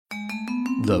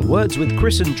The Words with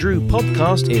Chris and Drew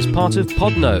podcast is part of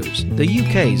Podnose, the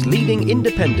UK's leading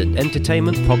independent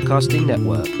entertainment podcasting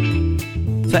network.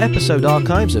 For episode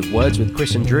archives of Words with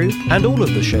Chris and Drew and all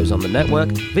of the shows on the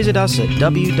network, visit us at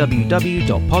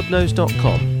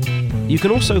www.podnose.com. You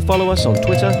can also follow us on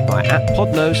Twitter by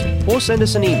 @Podnose or send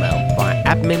us an email by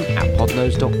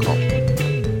admin@podnose.com.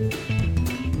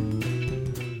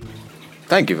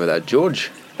 Thank you for that,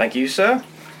 George. Thank you, sir.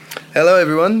 Hello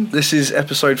everyone, this is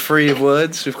episode 3 of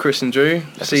Words with Chris and Drew,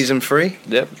 season 3.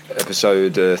 Yep,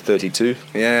 episode 32,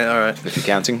 Yeah, alright. if you're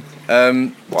counting.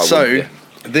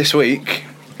 This week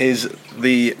is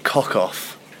the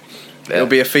cock-off. Yeah. It'll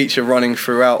be a feature running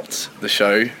throughout the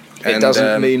show. It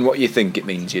doesn't mean what you think it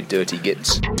means, you dirty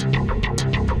gits.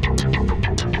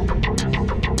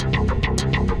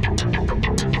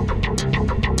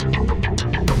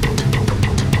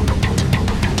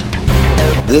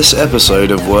 This episode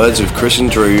of Words with Chris and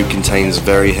Drew contains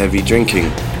very heavy drinking.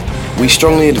 We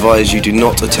strongly advise you do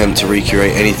not attempt to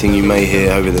recreate anything you may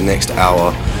hear over the next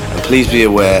hour, and please be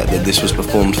aware that this was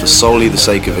performed for solely the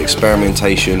sake of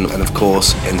experimentation and, of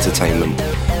course, entertainment.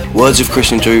 Words with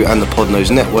Chris and Drew and the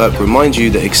Podnose Network remind you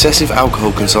that excessive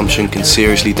alcohol consumption can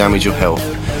seriously damage your health.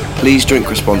 Please drink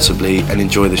responsibly and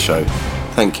enjoy the show.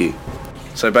 Thank you.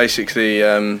 So basically,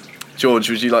 George,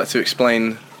 would you like to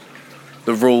explain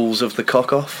the rules of the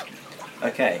cock-off?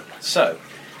 Okay, so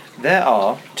there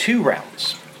are 2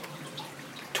 rounds,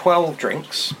 12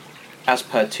 drinks, as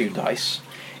per 2 dice.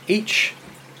 Each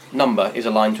number is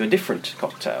aligned to a different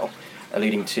cocktail,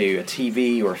 alluding to a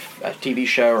TV or a TV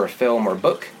show or a film or a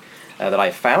book that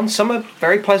I've found. Some are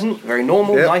very pleasant, very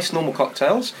normal, nice normal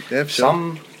cocktails. Yeah, sure.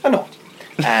 Some are not.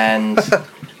 And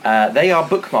they are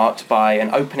bookmarked by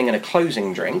an opening and a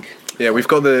closing drink. Yeah, we've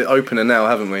got the opener now,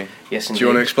 haven't we? Yes, indeed. Do you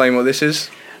want to explain what this is?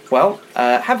 Well,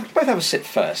 both have a sip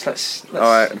first. Let's All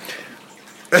right.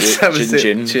 Let's have a sip.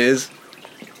 Gin. Cheers.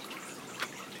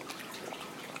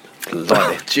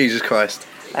 Oh, Jesus Christ.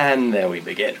 And there we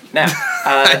begin. Now,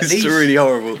 It's these really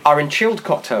horrible. are in chilled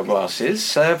cocktail glasses,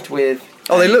 served with...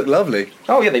 Oh, they look lovely.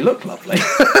 Oh, yeah, they look lovely.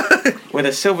 With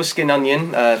a silver skin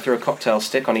onion through a cocktail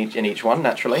stick in each one,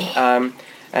 naturally. And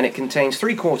it contains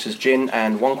 3/4 gin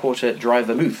and 1/4 dry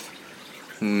vermouth.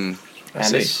 And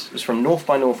this was from North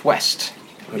by Northwest,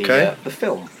 the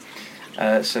film.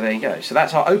 So there you go. So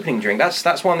that's our opening drink.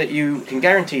 That's one that you can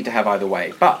guarantee to have either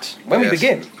way. But when we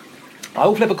begin, I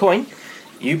will flip a coin.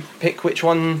 You pick which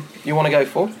one you want to go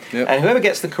for. Yep. And whoever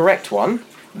gets the correct one,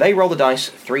 they roll the dice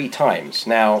 3 times.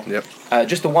 Now,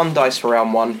 just the 1 dice for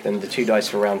round 1, then the 2 dice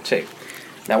for round 2.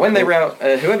 Now, when they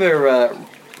whoever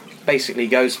basically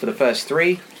goes for the first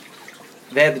 3,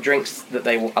 they're the drinks that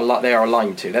they are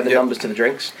aligned to. They're the numbers to the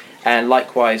drinks. And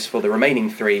likewise for the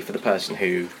remaining 3 for the person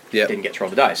who didn't get to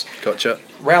roll the dice. Gotcha.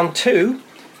 Round 2,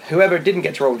 whoever didn't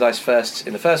get to roll the dice first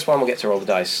in the first one will get to roll the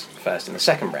dice first in the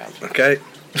second round. Okay.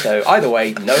 So either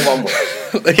way, no one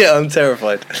wins. Yeah, I'm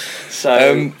terrified.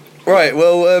 So... right,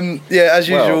 well, as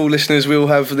usual, listeners, we'll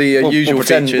have the usual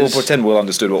features. We'll pretend we'll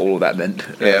understood what all of that meant.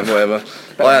 Yeah, whatever.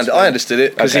 I understood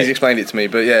it because he's explained it to me.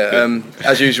 But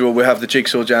as usual, we'll have the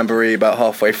Jigsaw Jamboree about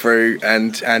halfway through,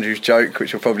 and Andrew's joke,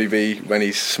 which will probably be when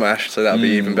he's smashed, so that'll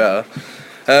be even better.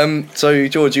 So,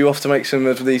 George, you off to make some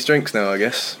of these drinks now, I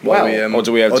guess? Do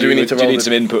we need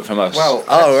some input from us? Well,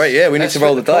 we need to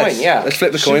roll the dice. Let's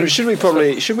flip the coin.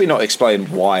 Should we not explain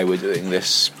why we're doing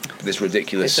this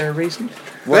ridiculous... Is there a reason?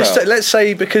 Well, let's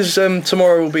say because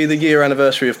tomorrow will be the year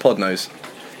anniversary of Podnose.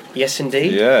 Yes,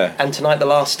 indeed. Yeah. And tonight, the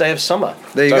last day of summer.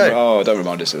 There you go. Oh, don't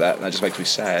remind us of that. That just makes me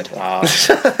sad.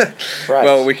 Right.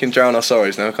 Well, we can drown our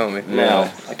sorrows now, can't we? Now,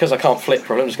 because I can't flip,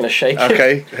 I'm just going to shake it.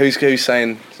 Okay, who's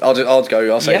saying? I'll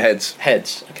go. I'll say heads.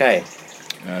 Heads. Okay.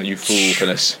 You fool for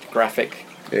this. Graphic.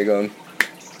 Here, go on.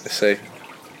 Let's see.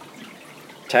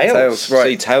 Tails. Right.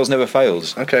 See, tails never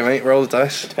fails. Okay, mate. Roll the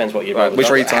dice. Depends what you Right, roll. which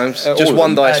 3 times. all Just of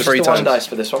one them. dice Just 3 the times. 1 dice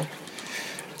for this one.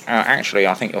 Actually,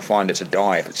 I think you'll find it's a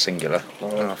die if it's singular.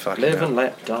 Oh, fucking Live hell. and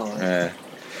let die.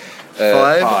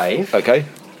 5. Okay.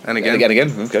 And again.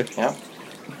 Again. Okay. Yeah.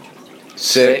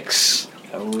 6.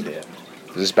 Oh dear.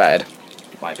 This is bad.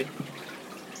 Might be.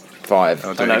 5.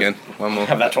 I'll do it again. One more.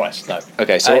 Have that twice. No.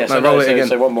 Okay, so... roll it again.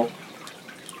 So one more.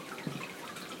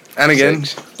 And again.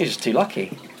 6. You're just too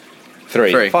lucky.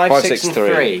 3. 5, 6, and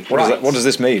 3. What does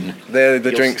this mean? They're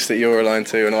the drinks that you're aligned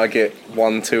to, and I get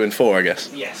 1, 2, and 4, I guess.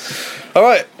 Yes. All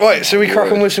right. So we crack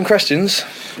on with some questions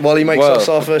while he makes us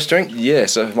our first drink. Yeah,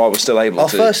 so while we're still able Our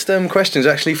to... first question is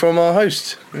actually from our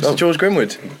host, Mr. George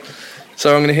Grimwood.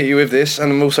 So I'm going to hit you with this,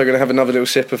 and I'm also going to have another little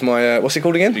sip of my, what's it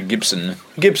called again? Gibson.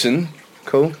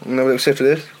 Cool. I'm going to have a little sip of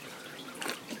this.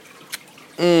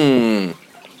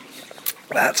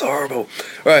 That's horrible.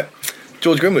 Right.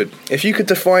 George Grimwood, if you could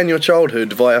define your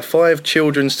childhood via 5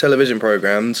 children's television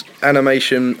programmes,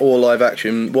 animation or live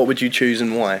action, what would you choose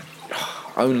and why?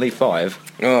 Only 5.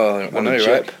 Oh, I One know,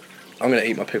 chip. right? I'm going to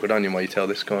eat my pickled onion while you tell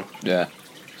this, go on. Yeah.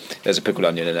 There's a pickled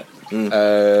onion in it.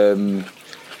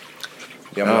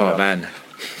 Yeah, Man. Well,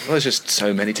 there's just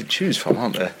so many to choose from,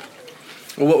 aren't there?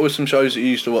 Well, what were some shows that you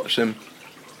used to watch them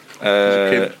as a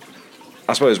kid?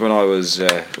 I suppose when I was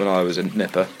a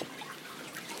nipper,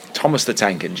 Thomas the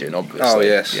Tank Engine, obviously. Oh,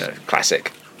 yes. You know,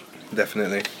 classic.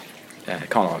 Definitely.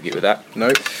 Can't argue with that.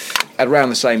 Nope. At around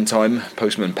the same time,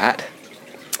 Postman Pat.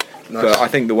 Nice. But I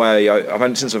think the way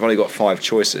since I've only got 5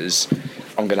 choices,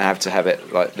 I'm going to have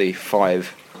it like the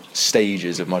 5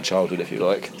 stages of my childhood, if you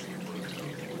like.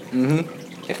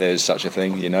 If there's such a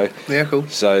thing, you know. Yeah, cool.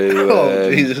 So.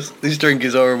 Oh, Jesus. This drink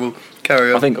is horrible.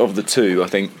 Carry on. I think of the 2, I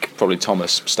think probably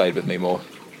Thomas stayed with me more.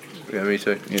 Yeah, me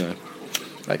too. You know,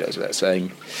 that goes without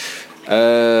saying.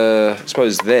 I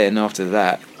suppose then, after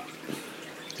that,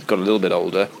 got a little bit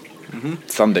older.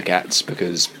 Thundercats,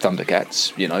 because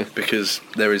Thundercats, you know. Because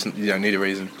there isn't, you don't need a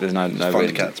reason. There's no reason.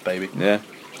 Thundercats, baby. Yeah.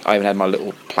 I even had my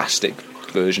little plastic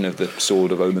version of the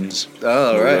Sword of Omens. Oh,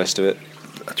 and all right. the rest of it.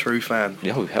 A true fan.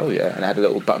 Yeah, oh, hell yeah. And it had a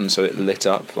little button so it lit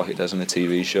up like it does in the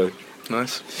TV show.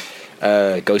 Nice.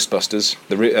 Ghostbusters.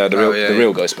 The real Ghostbusters. The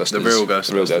real Ghostbusters. The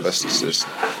real Ghostbusters.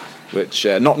 Which,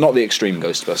 not the extreme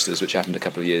Ghostbusters, which happened a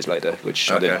couple of years later,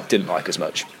 which I didn't like as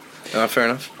much. Fair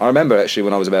enough. I remember actually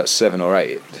when I was about 7 or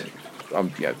 8,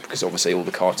 because obviously all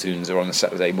the cartoons are on a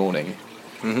Saturday morning.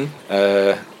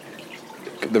 The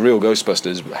real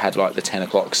Ghostbusters had like the 10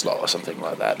 o'clock slot or something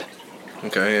like that.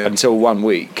 Okay, yeah. Until one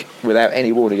week, without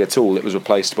any warning at all, it was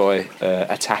replaced by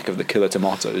Attack of the Killer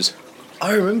Tomatoes.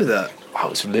 I remember that. I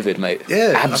was livid, mate.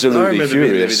 Yeah, absolutely I remember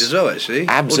furious. being livid as well, actually.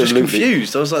 Absolutely. Or just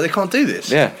confused. I was like, they can't do this.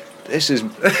 Yeah, this is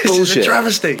This bullshit. is a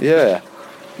travesty. Yeah,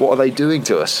 what are they doing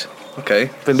to us? Okay.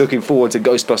 Been looking forward to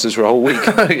Ghostbusters for a whole week.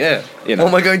 Yeah. You know.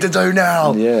 What am I going to do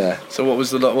now? Yeah. So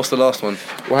what's the last one?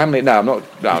 Well, how many? No, I'm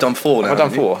not. No, You've done 4 now, I've done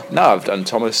haven't you? 4. No, I've done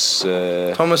Thomas.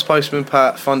 Thomas, Postman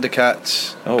Pat,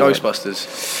 Thundercats, Oh,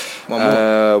 Ghostbusters. One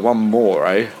more. One more,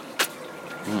 eh?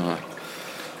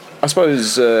 I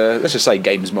suppose, let's just say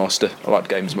Games Master. I liked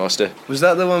Games Master. Was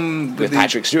that the one With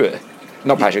Patrick Stewart.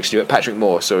 Not Patrick Stewart, Patrick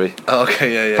Moore, sorry. Oh,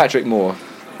 okay, yeah. Patrick Moore.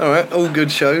 Alright, all good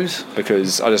shows.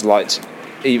 Because I just liked,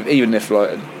 even if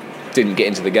like didn't get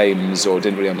into the games or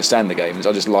didn't really understand the games,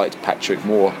 I just liked Patrick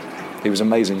Moore. He was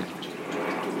amazing.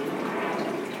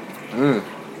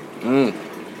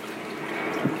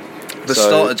 The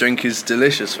starter drink is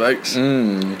delicious, folks.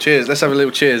 Cheers. Let's have a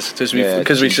little cheers because we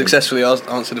cheers. successfully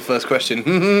answered the first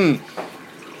question.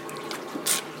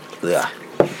 Yeah.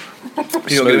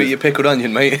 You're not going to eat your pickled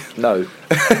onion, mate. No.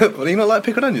 Well, do you not like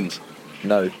pickled onions?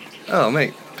 No. Oh,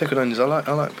 mate, pickled onions. I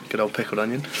like good old pickled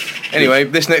onion. Anyway,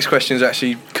 this next question is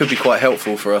actually could be quite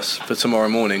helpful for us for tomorrow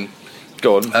morning.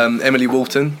 Go on. Emily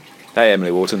Walton. Hey,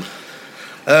 Emily Wharton.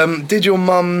 Did your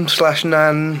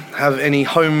mum/nan have any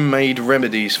homemade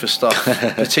remedies for stuff,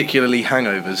 particularly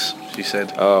hangovers? She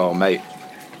said. Oh, mate.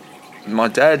 My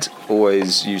dad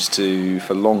always used to,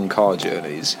 for long car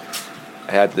journeys,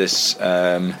 he had this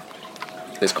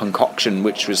this concoction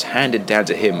which was handed down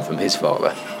to him from his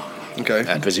father, Okay.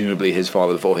 and presumably his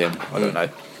father before him. I don't know.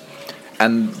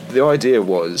 And the idea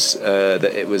was that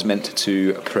it was meant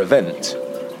to prevent,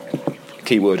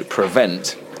 keyword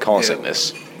prevent, car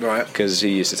sickness. Right. Because he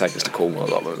used to take us to Cornwall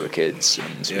a lot when we were kids,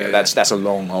 and Yeah, that's a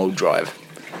long old drive.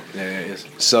 Yeah, it is.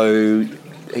 So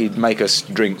he'd make us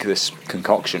drink this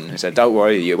concoction. He said, "Don't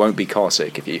worry, you won't be car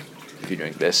sick if you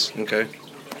drink this." Okay.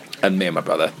 And me and my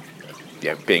brother,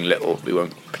 being little, we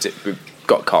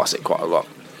got car sick quite a lot.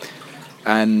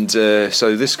 And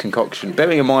so this concoction,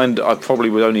 bearing in mind I probably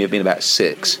would only have been about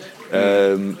 6.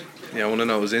 Yeah, I want to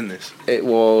know what was in this. It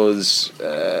was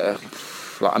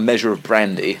like a measure of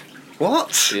brandy.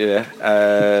 What? Yeah.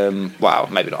 Well,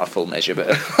 maybe not a full measure, but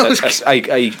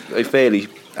a fairly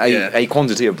a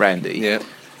quantity of brandy. Yeah.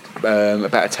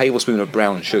 About a tablespoon of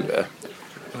brown sugar.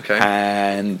 Okay.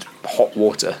 And hot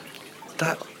water.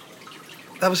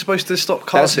 That was supposed to stop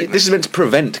car sickness. This is meant to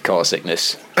prevent car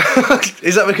sickness.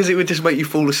 Is that because it would just make you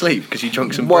fall asleep because you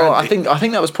drunk some Well, brandy? I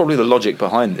think that was probably the logic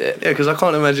behind it. Yeah, because I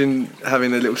can't imagine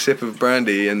having a little sip of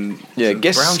brandy and some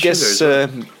brown sugar.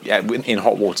 In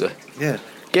hot water. Yeah.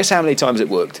 Guess how many times it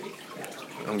worked?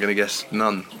 I'm going to guess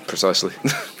none. Precisely.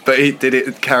 But did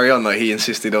it carry on? Like he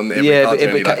insisted on every Yeah, car but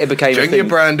journey, it became a drink thing. your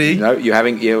brandy. No,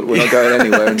 we're not going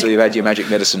anywhere until you've had your magic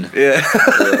medicine. Yeah,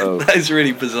 Uh-oh. that is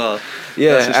really bizarre. That's a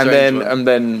Yeah, strange one. and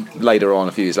then later on,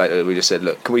 a few years later, we just said,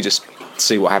 look, can we just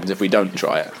see what happens if we don't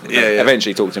try it? Yeah.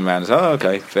 Eventually talked him around and said, oh,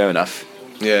 okay, fair enough.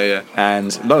 Yeah.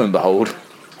 And lo and behold,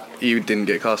 you didn't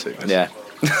get car sickness. Yeah.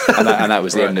 and that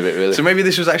was the end of it, really. So maybe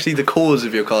this was actually the cause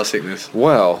of your car sickness.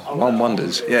 Well, one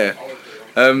wonders. Yeah.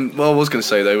 What I was going to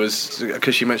say though was,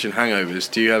 because you mentioned hangovers,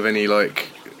 do you have any like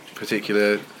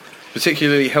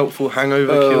particularly helpful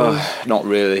hangover killers? Not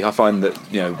really. I find that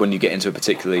when you get into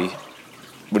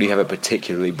when you have a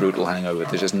particularly brutal hangover,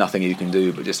 there's just nothing you can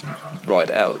do but just ride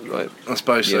it out. Right? I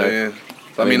suppose so. Yeah.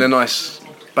 I mean, a nice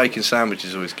bacon sandwich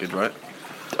is always good, right?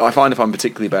 I find if I'm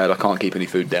particularly bad, I can't keep any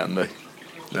food down though.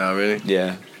 No, really?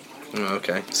 Yeah. Oh,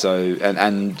 okay. So and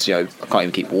I can't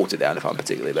even keep water down if I'm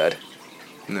particularly bad.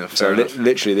 No, So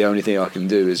literally the only thing I can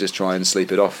do is just try and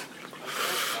sleep it off.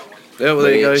 Yeah, well,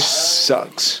 there you go.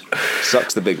 Sucks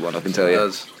the big one, I can tell It you.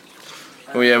 does.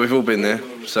 Well, yeah, we've all been there.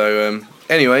 So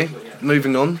anyway,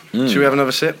 moving on. Should we have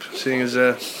another sip? Seeing as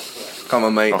come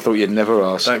on, mate. I thought you'd never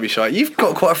ask. Don't be shy. You've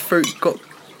got quite a fruit.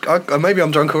 Maybe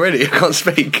I'm drunk already. I can't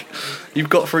speak. You've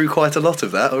got through quite a lot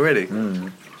of that already.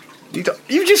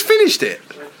 You've just finished it.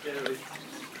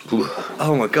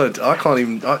 Oh my god! I can't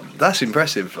even. That's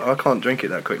impressive. I can't drink it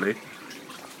that quickly.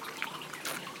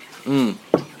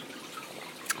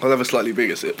 I'll have a slightly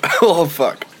bigger sip. Oh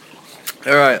fuck!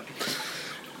 All right.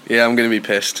 Yeah, I'm gonna be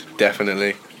pissed.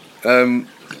 Definitely. All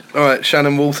right,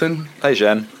 Shannon Walton. Hey,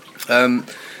 Jan.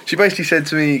 She basically said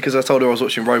to me, because I told her I was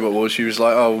watching Robot Wars, she was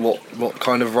like, "Oh, what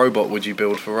kind of robot would you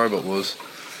build for Robot Wars?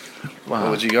 Wow.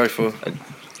 What would you go for?"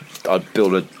 I'd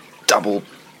build a double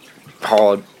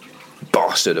hard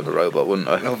bastard of a robot, wouldn't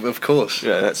I? Of course.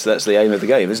 Yeah, that's the aim of the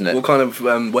game, isn't it? What kind of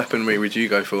weaponry would you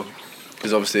go for?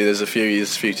 Because obviously there's a few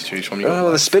to choose from.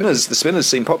 The spinners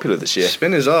seem popular this year.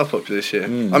 Spinners are popular this year.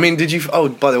 I mean, did you? Oh,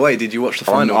 by the way, did you watch the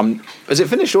final? Is it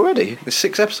finished already? There's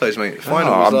 6 episodes, mate. The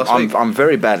final was last week. I'm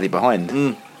very badly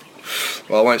behind.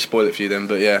 Well, I won't spoil it for you then,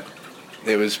 but yeah,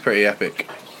 it was pretty epic.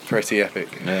 Pretty epic.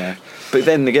 Yeah. But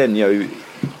then again,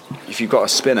 if you've got a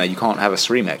spinner, you can't have a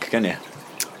Sreemec, can you?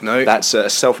 No. That's a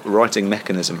self-righting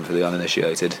mechanism for the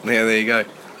uninitiated. Yeah, there you go.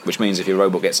 Which means if your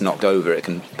robot gets knocked over, it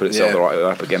can put itself the right way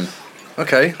up again.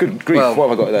 Okay. Good grief, well, what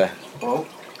have I got there?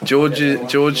 George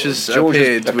has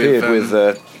appeared with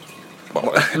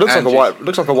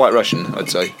looks like a white Russian, I'd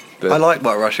say. But I like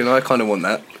White Russian. I kind of want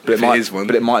that. but If it is one.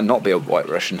 But it might not be a white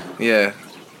Russian. Yeah,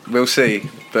 we'll see.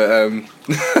 But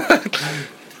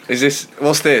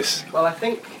what's this? Well, I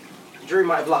think Drew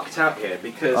might have lucked out here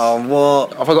because Oh,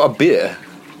 what? Have I got a beer?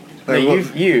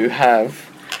 you have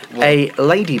a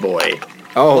ladyboy.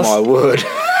 Oh my word!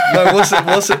 No, what's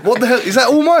it? What the hell? Is that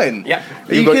all mine? Yep.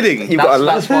 Are you kidding? You've got a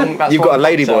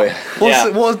ladyboy.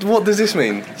 What does this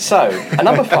mean? So, a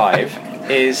number 5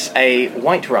 is a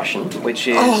white Russian, which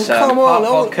is come on,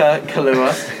 part vodka,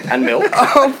 Kahlua, and milk.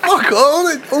 Oh fuck!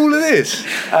 All of this,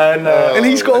 and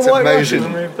he's got a white amazing.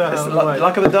 Russian. It's the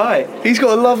luck of the die. He's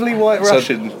got a lovely white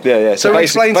Russian. Yeah. So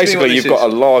explain to me what basically, this you've got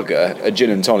is. a lager, a gin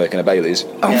and tonic, and a Baileys.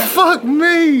 Oh Yeah. fuck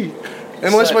me! Am I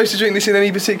So- supposed to drink this in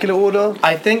any particular order?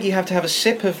 I think you have to have a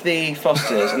sip of the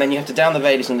Fosters, and then you have to down the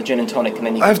Baileys and the gin and tonic, and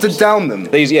then you. I have to down them.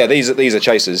 These are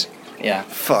chasers. Yeah.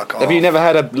 Fuck off. Have you never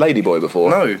had a ladyboy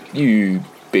before? No. You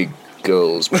big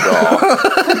girls. Bra.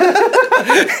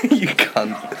 You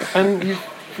cunt. And you've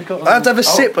forgotten. I have to have a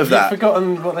sip of that. You've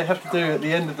forgotten what they have to do at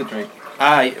the end of the drink.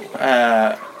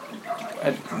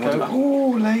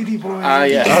 Oh, ladyboy.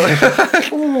 Yeah.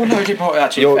 Oh, no,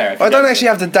 actually, You're- fair. I don't actually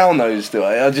have to down those, do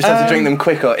I? I just have to drink them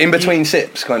quicker, in between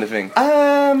sips, kind of thing.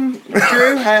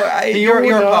 Drew, you're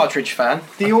a order- Partridge fan.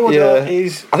 The order Yeah.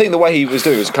 is. I think the way he was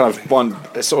doing was kind of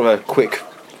sort of a quick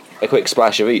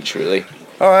splash of each, really.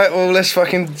 All right, well, let's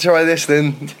fucking try this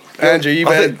then. Andrew, you I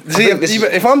better. think this is-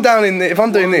 If I'm down if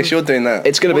I'm doing this, you're doing that.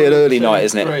 It's going to be an early 1, 2, night,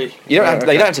 isn't it? 3. You don't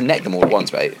have to neck them all at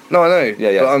once, mate. No, I know.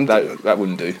 Yeah. But I'm, That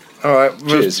wouldn't do. all right.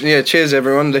 Cheers. Yeah, cheers,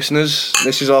 everyone, listeners.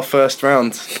 This is our first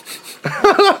round.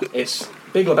 It's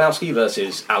Big Lebowski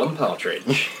versus Alan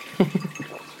Partridge.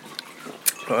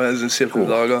 Right, there's a sip of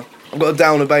lager. I've got a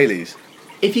down of Baileys.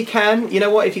 If you can, you know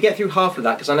what? If you get through half of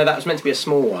that, because I know that was meant to be a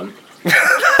small one.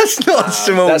 That's not a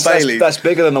small Baileys. That's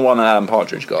bigger than the one that Alan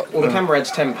Partridge got. Well, the camera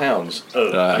adds £10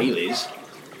 of Right. Baileys.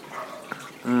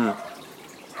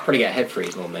 Probably get a head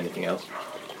freeze more than anything else.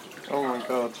 Oh my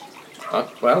god.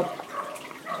 Well,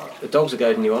 the dogs are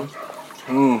goading you on.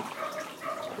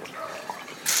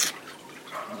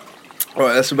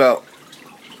 Right, that's about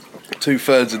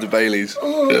 2/3 of the Baileys.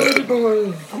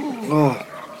 Oh.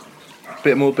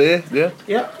 Bit more beer, yeah?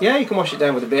 Yeah, you can wash it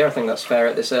down with a beer. I think that's fair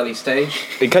at this early stage.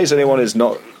 In case anyone is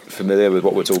not familiar with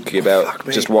what we're talking about, Fuck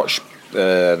me. just watch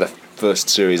the first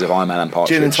series of Iron Man and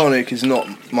Partridge. Gin and tonic is not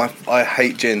my. I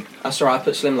hate gin. That's alright, I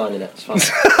put Slimline in it. It's fine.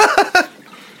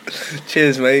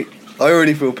 Cheers, mate. I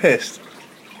already feel pissed.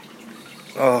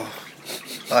 Oh,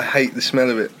 I hate the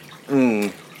smell of it.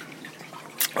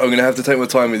 I'm gonna have to take my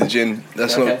time with the gin.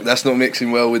 That's Okay. not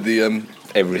mixing well with the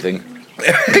Everything.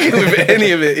 with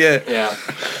any of it. Yeah. Yeah.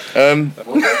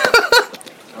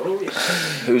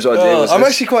 Whose idea was I'm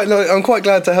this? actually I'm quite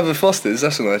glad to have a Foster's.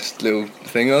 That's a nice little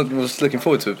thing. I was looking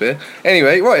forward to a beer.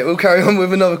 Anyway, right, we'll carry on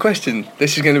with another question.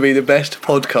 This is going to be the best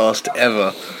podcast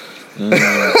ever.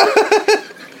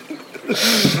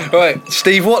 Right,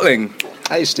 Steve Watling.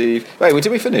 Hey, Steve. Wait,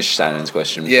 did we finish Shannon's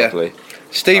question Yeah. properly?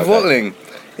 Steve Okay. Watling.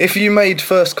 If you made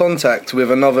first contact with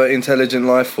another intelligent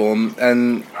life form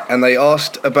and they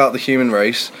asked about the human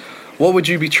race, what would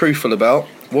you be truthful about?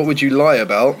 What would you lie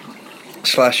about?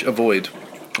 / avoid?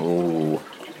 Ooh.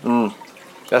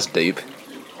 That's deep.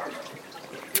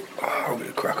 Oh, I'm going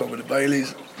to crack on with the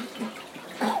Baileys.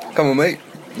 Come on, mate.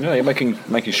 Yeah, you're making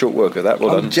short work of that.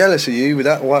 Well I'm done. jealous of you with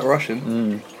that White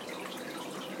Russian.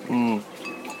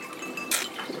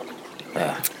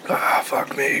 Ah,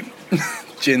 fuck me.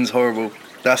 Gin's horrible.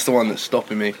 That's the one that's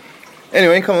stopping me.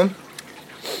 Anyway, come on.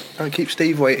 Don't keep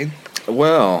Steve waiting.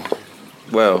 Well,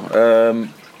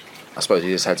 I suppose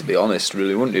you just had to be honest,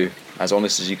 really, wouldn't you? As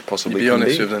honest as you could possibly Be can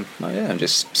honest be. with them. Oh, yeah, and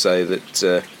just say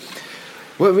that.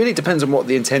 Well, it really depends on what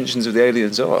the intentions of the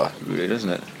aliens are, really, doesn't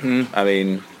it? I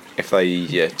mean, if they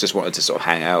just wanted to sort of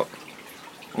hang out,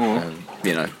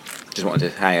 just wanted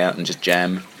to hang out and just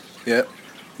jam, Yeah.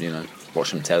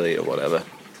 watch some telly or whatever,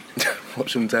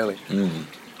 Watch some telly.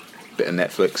 bit of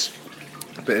Netflix,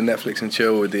 A bit of Netflix and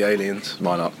chill with the aliens.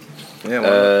 why not? Yeah, why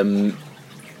not?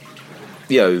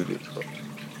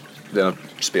 Then I'll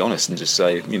just be honest and just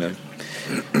say,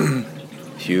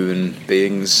 human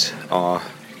beings are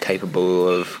capable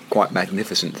of quite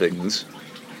magnificent things,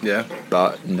 Yeah.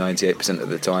 but 98% of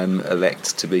the time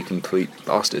elect to be complete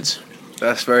bastards.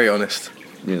 That's very honest.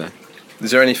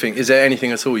 Is there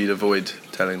anything at all you'd avoid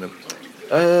telling them?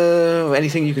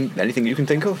 Anything you can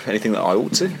think of, anything that I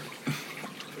ought to.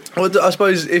 Well, I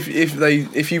suppose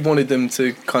if you wanted them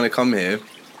to kind of come here,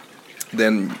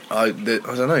 then I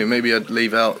don't know, maybe I'd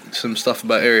leave out some stuff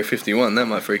about Area 51. That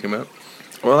might freak them out.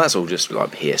 Well, that's all just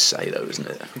like hearsay, though, isn't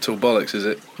it? It's all bollocks, is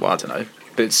it? Well, I don't know,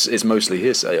 but it's mostly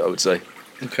hearsay, I would say.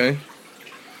 Okay.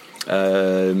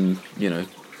 The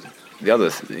other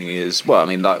thing is, well, I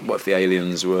mean, like, what if the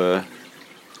aliens were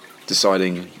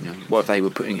deciding, what if they were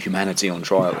putting humanity on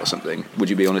trial or something? Would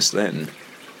you be honest then?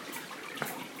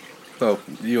 Well,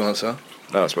 you answer.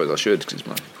 Well, I suppose I should, because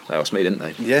they asked me, didn't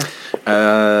they? Yeah.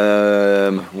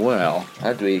 Well, I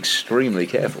had to be extremely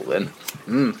careful then.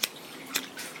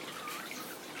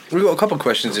 We've got a couple of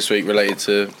questions this week related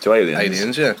To aliens.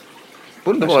 aliens, yeah.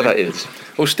 Wonder why that is.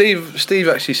 Well, Steve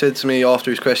actually said to me after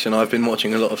his question, I've been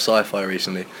watching a lot of sci-fi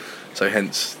recently, so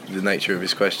hence the nature of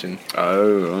his question.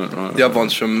 Oh, right. The other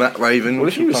one's from Matt Raven, Well,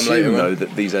 which if you will come later assume, though, on.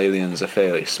 that these aliens are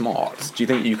fairly smart, do you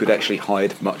think you could actually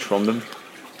hide much from them?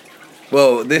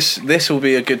 Well, this will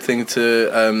be a good thing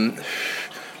to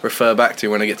refer back to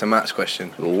when I get to Matt's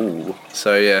question. Ooh.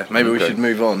 So yeah, maybe we Okay. should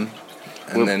move on,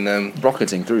 and Well, then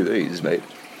Rocketing through these, mate.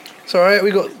 it's all right.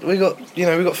 We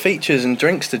got features and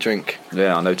drinks to drink.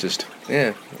 Yeah, I noticed.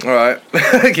 Yeah. All right.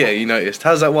 Yeah, you noticed.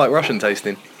 How's that White Russian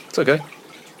tasting? It's okay.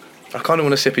 I kind of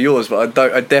want a sip of yours, but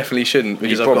I definitely shouldn't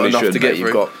because You I've got probably enough should, to get mate. through.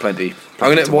 You've got plenty. I'm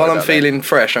gonna to while worry I'm about there. feeling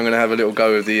fresh, I'm gonna have a little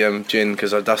go of the gin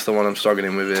because that's the one I'm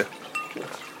struggling with here.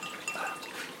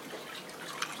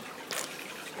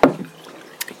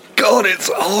 God, it's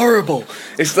horrible.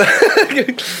 It's the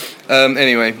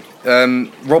anyway.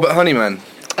 Robert Honeyman.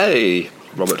 Hey,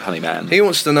 Robert Honeyman. He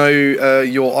wants to know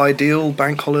your ideal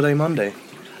bank holiday Monday.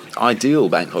 Ideal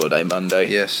bank holiday Monday.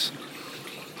 Yes.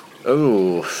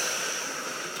 Oh,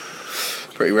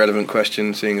 Pretty relevant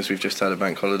question, seeing as we've just had a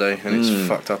bank holiday and it's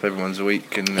fucked up everyone's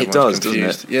week and everyone's does, doesn't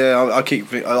confused. it? Yeah,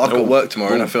 I've got work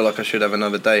tomorrow and I Oh. feel like I should have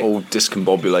another day. all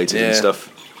discombobulated Yeah. and stuff.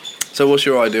 So, what's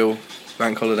your ideal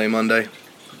bank holiday Monday?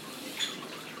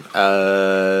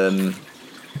 To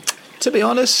be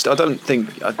honest, I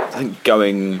think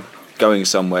going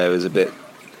somewhere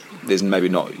is maybe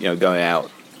not, going out,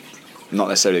 not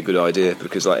necessarily a good idea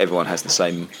because like everyone has the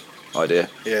same idea.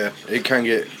 Yeah, it can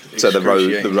get. So the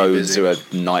excruciatingly roads busy. are a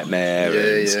nightmare.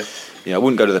 Yeah, and, I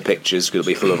wouldn't go to the pictures because it'll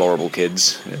be full of horrible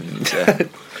kids. And,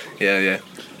 Yeah.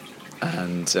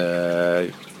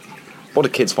 what do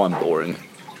kids find boring?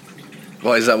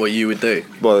 What is that? What you would do?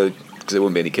 Well, because there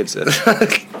wouldn't be any kids there.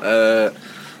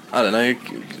 I don't know.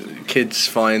 Kids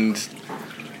find.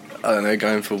 I don't know.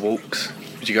 Going for walks.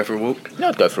 Would you go for a walk? Yeah,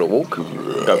 I'd go for a walk.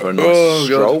 Go for a nice Oh, God.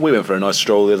 stroll. We went for a nice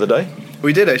stroll the other day.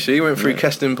 We did actually. We went through Yeah.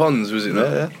 Keston Ponds. Was it not?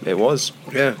 Yeah, it was.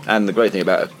 Yeah. And the great thing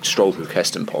about a stroll through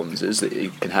Keston Ponds is that you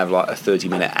can have like a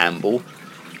 30-minute amble,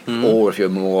 or if you're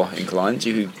more inclined,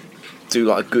 you could do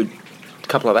like a good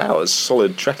couple of hours,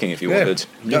 solid trekking if you wanted.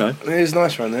 You know. It is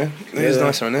nice around there. It is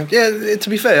nice around there. Yeah, to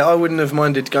be fair, I wouldn't have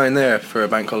minded going there for a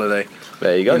bank holiday.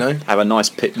 There you go. You know? Have a nice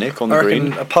picnic on the I green.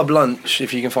 reckon a pub lunch,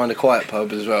 if you can find a quiet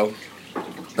pub as well.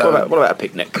 What about a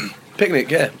picnic? Picnic,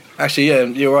 yeah. Actually, yeah,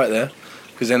 you're right there.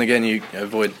 Because then again, you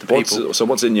avoid the people. So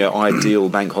what's in your ideal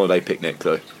bank holiday picnic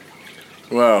though?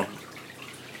 Well,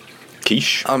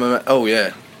 Quiche. I'm a man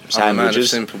of Sandwiches.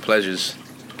 simple pleasures.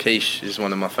 Quiche is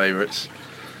one of my favourites.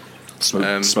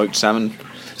 Smoked salmon.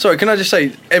 Sorry, can I just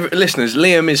say, listeners,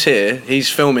 Liam is here. He's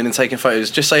filming and taking photos.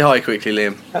 Just say hi quickly,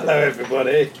 Liam. Hello,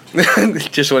 everybody.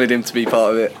 Just wanted him to be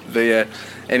part of it. But yeah,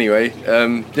 anyway,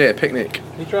 yeah, picnic.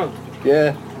 You drunk?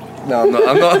 Yeah. No, I'm not.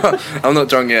 I'm not. I'm not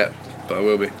drunk yet, but I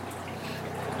will be.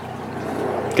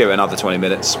 Give it another 20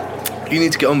 minutes. You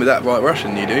need to get on with that White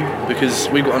Russian, you do, because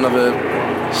we've got another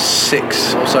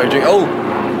 6 or so drink. Oh,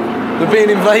 we're being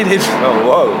invaded. Oh,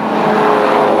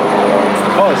 whoa.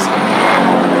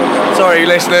 Sorry,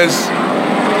 listeners.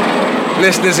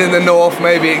 Listeners in the north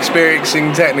may be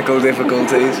experiencing technical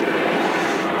difficulties.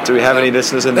 Do we have any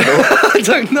listeners in the north? I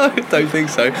don't know. Don't think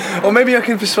so. Or maybe I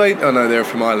can persuade. Oh no, they're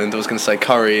from Ireland. I was going to say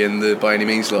Curry and the By Any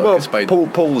Means lot. Well, Persuade-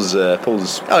 Paul's Oh yeah,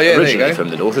 there you originally go. from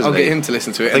the north, isn't I'll he? get him to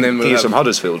listen to it, I and think then we'll he's have- from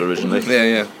Huddersfield originally.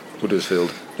 Yeah.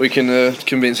 Huddersfield. We can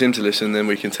convince him to listen, then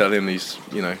we can tell him he's,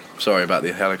 sorry about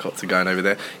the helicopter going over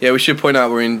there. Yeah, we should point out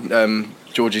we're in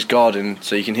George's garden,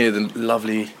 so you can hear the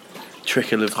lovely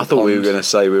trickle of the I thought we were pond. going to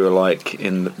say we were like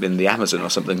in the Amazon or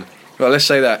something. Well, let's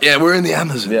say that. Yeah, we're in the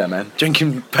Amazon. Yeah, man.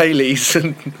 Drinking Baileys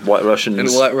and White Russians. and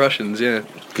White Russians, yeah.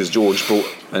 Because George brought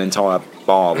an entire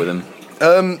bar with him.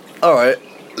 Alright,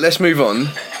 let's move on.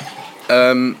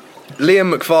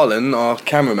 Liam McFarlane, our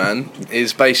cameraman,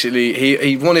 is basically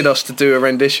he wanted us to do a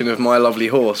rendition of My Lovely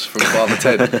Horse from Father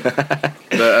Ted.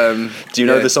 But Do you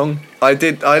know the song? I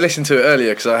did. I listened to it earlier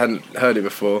because I hadn't heard it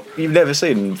before. You've never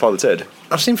seen Father Ted?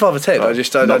 I've seen Father Ted. Oh, I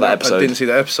just not that I episode. didn't see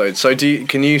that episode. So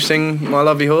can you sing My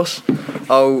Lovely Horse?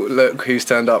 Oh, look who's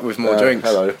turned up with more drinks.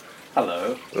 Hello.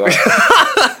 Hello. Right.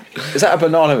 Is that a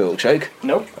banana milkshake?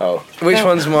 Nope. Oh. Which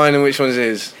one's mine and which one's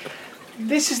his?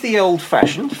 This is the old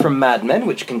fashioned from Mad Men,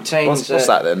 which contains What's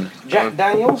that then? Jack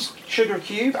Daniels, sugar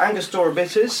cube, Angostura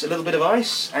bitters, a little bit of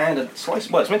ice, and a slice.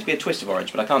 Well, it's meant to be a twist of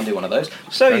orange, but I can't do one of those.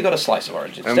 So you got a slice of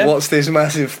orange instead. And what's this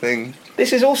massive thing?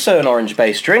 This is also an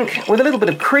orange-based drink with a little bit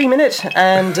of cream in it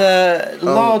and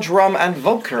large rum and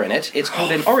vodka in it. It's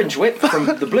called an Orange Whip from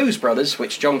the Blues Brothers,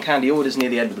 which John Candy orders near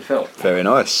the end of the film. Very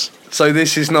nice. So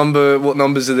this is what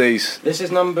numbers are these? This is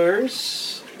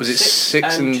numbers. Was it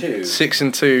 6 and 2? 6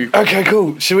 and 2. Okay,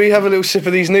 cool. Should we have a little sip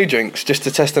of these new drinks just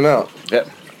to test them out? Yep.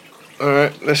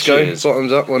 Alright, let's Cheers. go.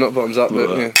 Bottoms up. Well, not bottoms up, but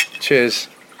Ugh. yeah. Cheers.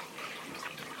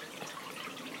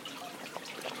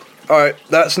 Alright,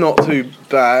 that's not too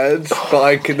bad,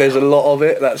 but there's a lot of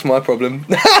it. That's my problem.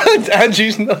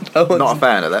 Andrew's not. Not a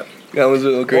fan of that. I was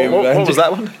agreeing with What Andrew. was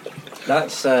that one?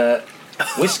 That's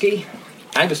whiskey,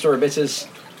 Angostura bitters,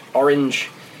 orange,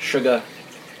 sugar,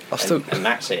 I'll still. and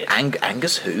that's it.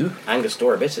 Angus who?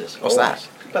 Angostura bitters. What's that?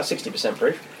 About 60%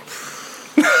 proof.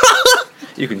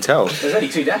 You can tell. There's only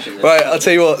 2 dashes. in it. Right, I'll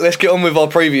tell you what. Let's get on with our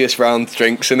previous round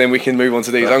drinks, and then we can move on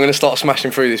to these. I'm going to start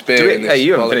smashing through this beer. and this Hey,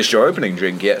 you haven't bollocks. finished your opening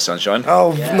drink yet, Sunshine.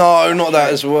 Oh Yeah. no, not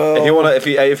that as well. If you wanna,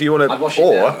 if you wanna, I'd wash it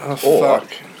down. Oh, fuck.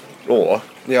 or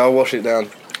Yeah, I'll wash it down.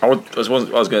 I was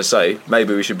going to say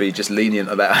maybe we should be just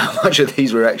lenient about how much of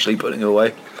these we're actually putting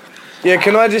away. Yeah,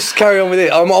 can I just carry on with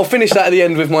it? I'll finish that at the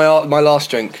end with my last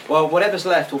drink. Well, whatever's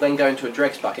left will then go into a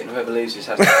dregs bucket, and whoever loses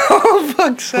has to... Oh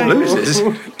fuck's sake! Loses.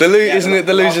 Isn't it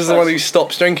the last loser's the one who person.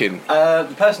 stops drinking?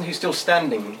 The person who's still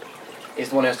standing is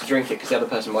the one who has to drink it, because the other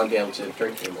person won't be able to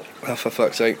drink anymore. Oh, for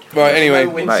fuck's sake! Right, anyway,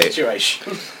 No-win mate.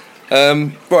 situation.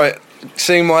 right,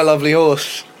 sing My Lovely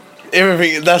Horse.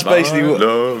 Everything. That's basically what.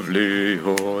 lovely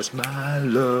horse, my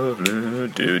lovely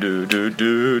do do do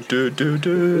do do do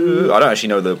do. I don't actually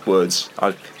know the words.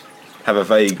 I have a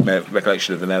vague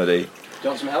recollection of the melody. Do you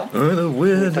want some help?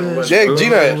 Yeah, do you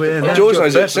know it? George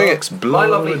knows it. Sing it. My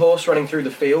lovely horse running through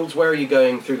the fields, where are you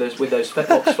going through those with those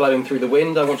fetlocks flowing through the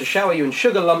wind? I want to shower you in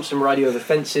sugar lumps and ride you over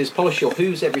fences, polish your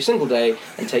hooves every single day,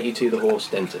 and take you to the horse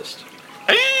dentist.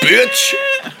 Bitch.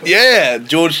 Yeah,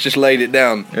 George just laid it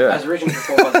down. As Yeah. originally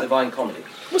performed by the Divine Comedy.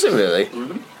 Was it really?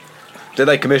 Did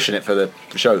they commission it for the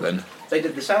show then? They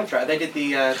did the soundtrack. They did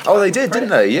the. Oh, they did, didn't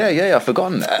they? Yeah. I've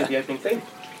forgotten Did that. the opening theme.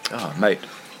 Oh, mate.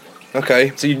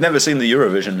 Okay, So you've never seen the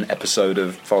Eurovision episode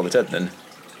of Father Ted then?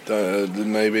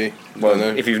 maybe. Well, Don't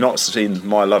know. if you've not seen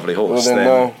My Lovely Well Horse, then, then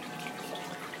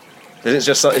no. is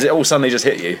it all suddenly just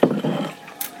hit you?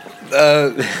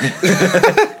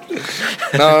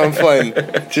 No, I'm fine.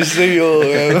 Just do your.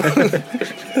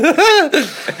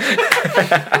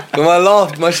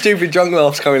 My stupid drunk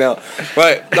laugh's coming out.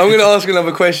 Right, I'm going to ask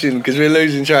another question because we're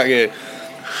losing track here.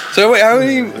 So wait,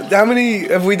 how many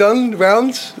have we done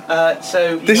rounds?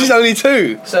 This is only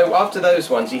 2. So after those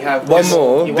ones, you have One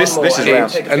more. This is and then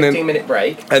round. take a And then- 15-minute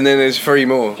break. And then there's 3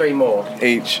 more 3 more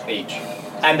each. each,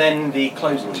 and then the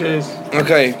closing. Cheers.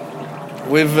 Okay,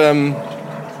 with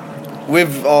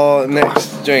our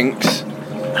next drinks.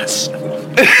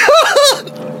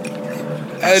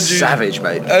 Andrew, Savage,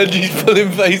 mate. Andrew's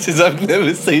pulling faces I've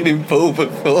never seen him pull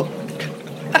before.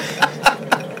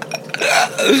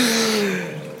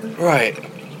 Right,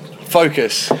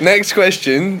 focus. Next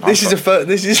question. This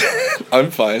is I'm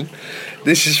fine.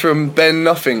 This is from Ben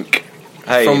Nothing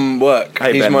Hey. from work.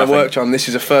 Hey, He's Ben my Nothing. work chum. This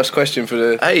is the first question for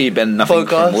the Hey, Ben, nothing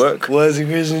podcast. from work. Words of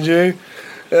Chris and Drew.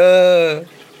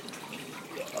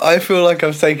 I feel like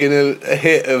I've taken a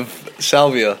hit of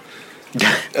salvia.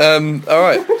 All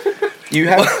right. You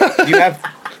have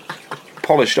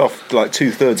polished off like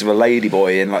 2/3 of a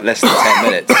ladyboy in like less than 10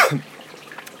 minutes.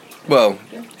 Well,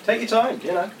 Take your time,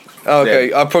 you know.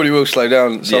 okay. I probably will slow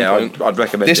down at some Yeah, point. I'd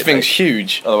recommend This it, thing's mate.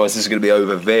 huge. Otherwise, this is going to be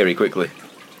over very quickly.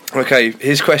 Okay,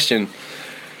 his question.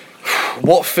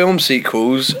 What film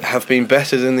sequels have been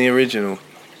better than the original?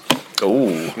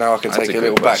 Oh, Now I can take a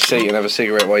little back seat and have a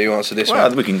cigarette while you answer this Well,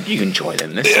 one. you can join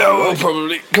in this. Yeah, well,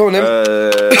 probably. Go on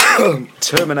then.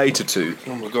 Terminator 2.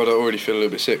 Oh my god, I already feel a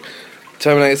little bit sick.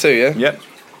 Terminator 2, yeah? Yep.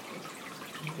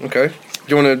 Okay. Do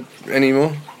you want any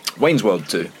more? Wayne's World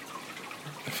 2.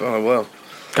 Oh, well.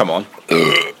 Come on.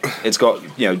 It's got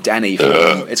Danny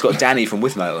from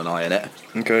Withnail and I in it,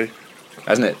 Okay.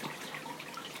 hasn't it?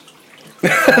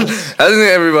 Hasn't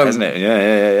it, everyone? Hasn't it?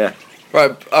 Yeah.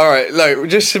 Right, alright, look,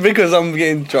 just because I'm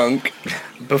getting drunk,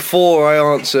 before I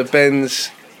answer Ben's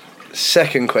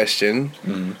second question,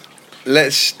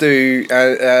 let's do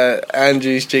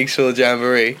Andrew's Jigsaw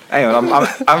Jamboree. Hang on, I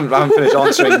haven't finished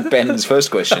answering Ben's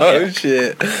first question Oh, yet.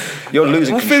 shit. You're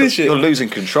losing We'll control. finish it. You're losing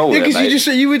control. Yeah, there, because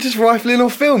mate. you were just rifling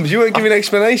off films. You weren't giving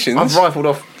explanations. I've rifled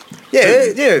off.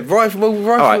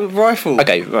 Rifle.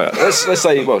 Okay, right. Let's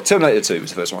say Terminator 2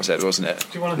 was the first one I said, wasn't it?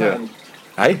 Do you want a Yeah. hand?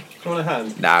 Hey. Do you want a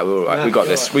hand? Nah, we're all right. Nah, we got it's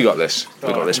this. all right. We got this.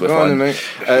 We got this. We're Go on fine. then,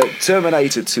 mate.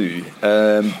 Terminator 2,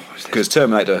 because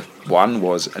Terminator 1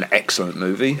 was an excellent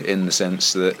movie in the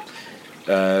sense that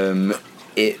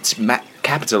it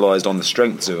capitalised on the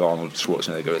strengths of Arnold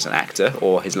Schwarzenegger as an actor,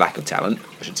 or his lack of talent,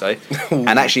 I should say,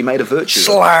 and actually made a virtue.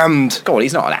 Slammed. Go on,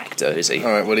 he's not an actor, is he?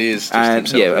 Alright, well, he is. Just And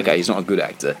himself. yeah, okay, he's not a good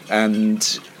actor,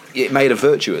 and it made a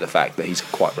virtue of the fact that he's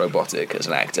quite robotic as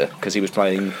an actor because he was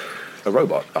playing a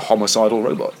robot, a homicidal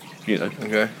robot,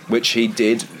 Okay. which he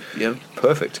did,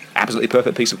 perfect, absolutely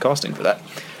perfect piece of casting for that.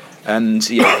 And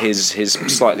his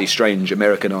slightly strange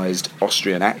Americanized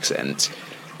Austrian accent,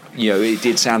 it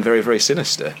did sound very, very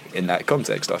sinister in that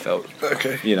context, I felt.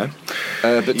 Okay. But You need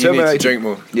Terminator, to drink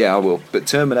more. Yeah, I will. But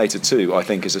Terminator 2, I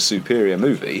think, is a superior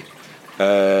movie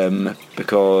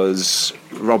because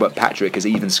Robert Patrick is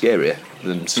even scarier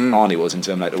than Arnie was in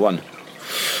Terminator 1.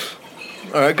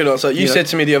 Alright, good answer. You Yeah. said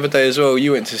to me the other day as well,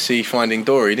 you went to see Finding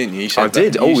Dory, didn't you? You said I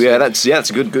did. that- Oh you yeah, said- that's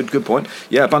a good point.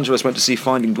 Yeah, a bunch of us went to see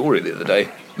Finding Dory the other day.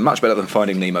 Much better than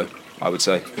Finding Nemo, I would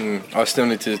say. I still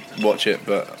need to watch it,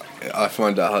 but I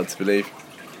find that hard to believe.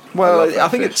 Well, love that I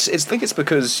think fish. it's because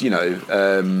because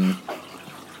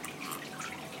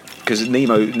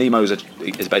Nemo's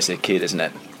is basically a kid,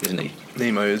 isn't he?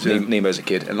 Nemo is Nemo's a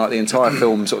kid, and like the entire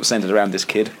film sort of centered around this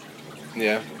kid.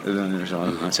 Yeah.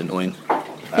 That's annoying.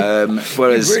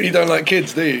 Whereas, You really don't like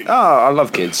kids, do you? I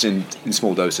love kids in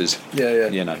small doses. Yeah.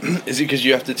 Is Is it because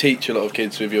you have to teach a lot of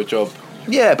kids with your job?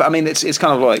 Yeah, but I mean, it's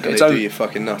kind of like And it's they do only, you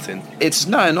fucking nothing. it's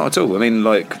no, not at all. I mean,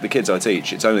 like the kids I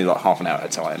teach, it's only like half an hour at a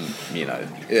time,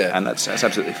 Yeah. and that's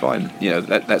absolutely fine.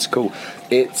 That's cool.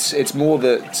 It's more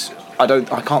that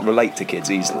I can't relate to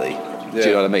kids easily. Do Yeah.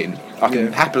 you know what I mean? I can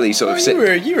Yeah. happily sort of Oh,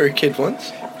 sit. you were a kid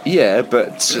once. Yeah,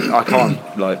 but I can't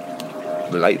like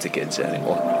relate to kids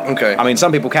anymore. Okay. I mean,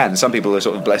 some people can. Some people are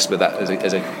sort of blessed with that as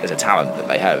a talent that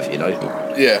they have.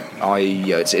 Yeah.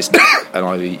 It's and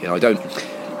I don't.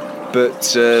 But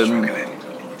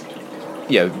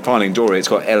Finding Dory, it's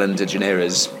got Ellen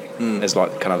DeGeneres as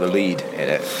like kind of the lead in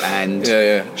it, and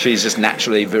Yeah. she's just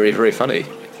naturally very, very funny,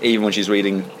 even when she's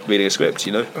reading a script.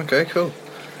 Okay, cool.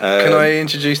 Can I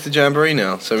introduce the Jamboree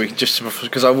now? So we can just,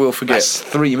 because I will forget. That's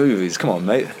 3 movies. Come on,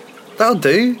 mate. That'll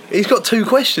do. He's got 2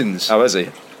 questions. Oh, is he?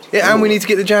 Yeah, and we need to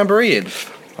get the Jamboree in.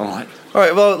 All right. All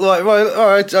right, well, all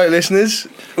right, listeners,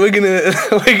 we're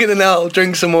gonna now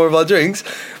drink some more of our drinks,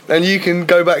 and you can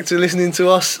go back to listening to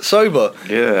us sober.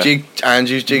 Yeah.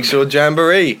 Andrew's Jigsaw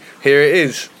Jamboree. Here it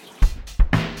is.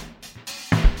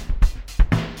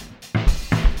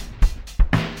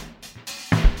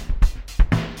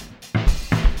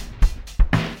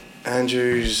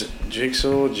 Andrew's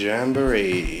Jigsaw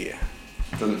Jamboree.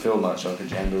 Doesn't feel much like a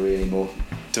jamboree anymore.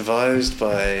 Devised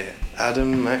by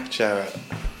Adam McJarrett.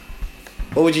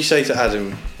 What would you say to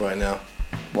Adam right now?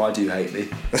 Why do you hate me?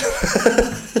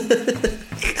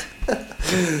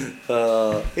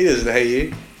 He doesn't hate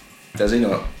you. Does he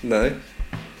not? No.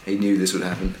 He knew this would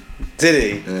happen. Did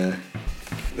he? Yeah.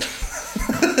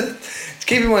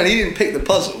 Keep in mind, he didn't pick the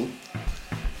puzzle.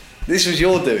 This was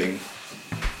your doing.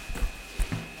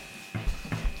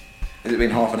 Has it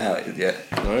been half an hour yet?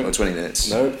 No. Or 20 minutes?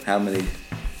 No. How many?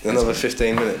 Another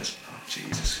 15 minutes.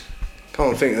 Jesus.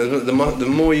 Can't think. The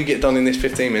more you get done in this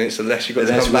 15 minutes, the less you've got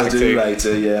to come back to.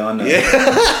 Later, yeah, I know.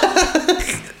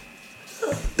 Yeah.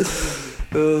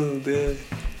 Oh dear.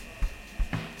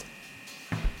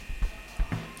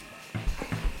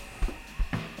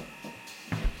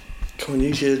 Come on,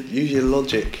 use your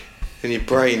logic and your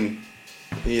brain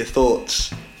and your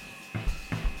thoughts.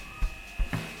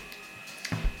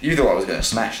 You thought I was going to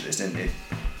smash this, didn't you?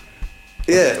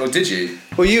 Yeah. Or did you?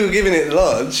 Well, you were giving it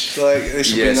large, like this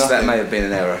would be Yes, nothing. that may have been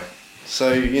an error.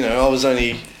 So I was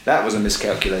That was a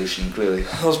miscalculation, clearly.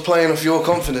 playing off your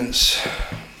confidence.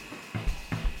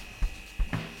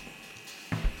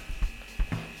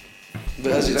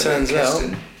 But as it turns out,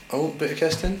 bit of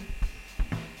Keston.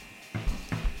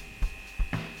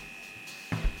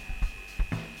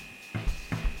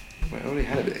 Well, I already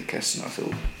had a bit of Keston, I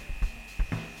thought.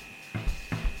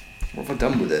 What have I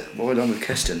done with it? What have I done with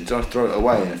Keston? Did I throw it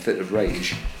away in a fit of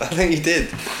rage? I think you did.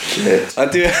 Yeah. I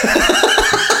do.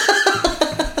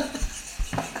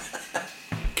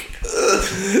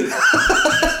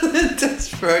 The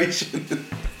desperation.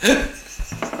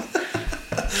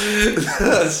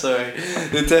 Sorry.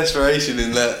 The desperation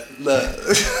in that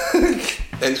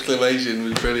exclamation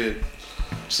was brilliant.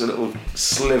 Just a little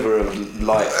sliver of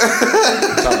light in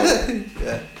the tunnel.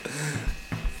 Yeah.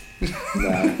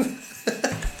 No.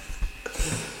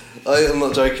 I'm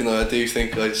not joking though, I do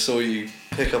think I saw you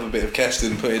pick up a bit of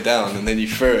Keston, put it down, and then you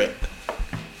threw it.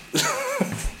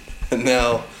 And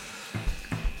now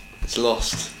it's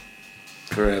lost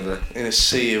Forever. in a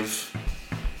sea of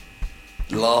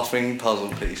laughing puzzle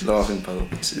pieces. Laughing puzzle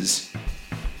pieces.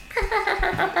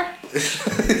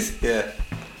 Yeah.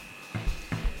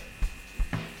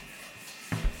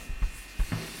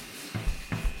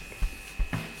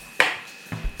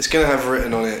 It's going to have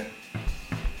written on it,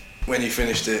 when you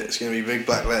finished it, it's going to be big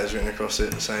black letters written across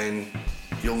it saying,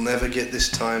 "You'll never get this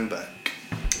time back."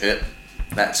 Yep.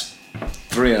 That's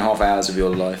 3.5 hours of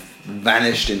your life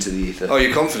vanished into the ether. Oh,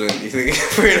 you're confident? You think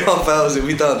 3.5 hours will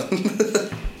be done?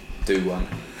 Do one.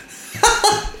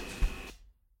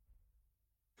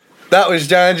 That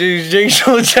was Andrew's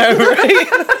Jigsaw Jamboree.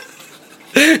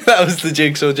 That was the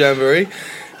Jigsaw Jamboree.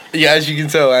 Yeah, as you can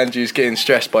tell, Andrew's getting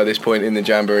stressed by this point in the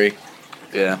Jamboree.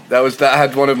 Yeah. That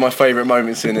had one of my favourite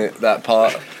moments in it, that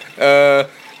part.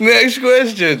 Next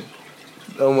question.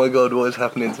 Oh my god, what is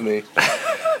happening to me?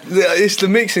 It's the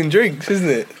mixing drinks, isn't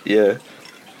it? Yeah.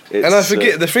 And I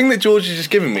forget, the thing that George has just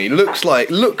given me looks like,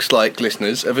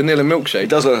 listeners, a vanilla milkshake. It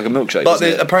does look like a milkshake, But doesn't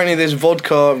it? apparently there's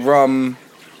vodka, rum,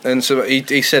 and some,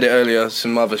 he said it earlier,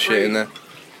 some other shit in there.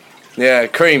 Yeah,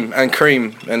 cream,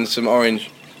 and some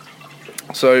orange.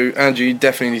 So, Andrew, you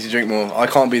definitely need to drink more. I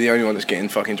can't be the only one that's getting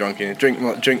fucking drunk in it.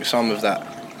 Drink some of that.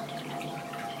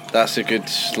 That's a good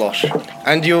slosh.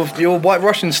 And your White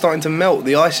Russian's starting to melt.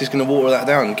 The ice is going to water that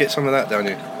down. Get some of that down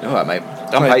here. All right, mate.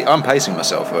 I'm pacing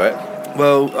myself, all right?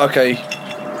 Well, okay.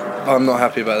 I'm not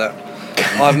happy about that.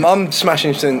 I'm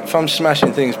smashing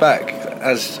things back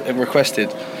as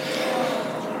requested.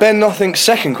 Ben Nothing's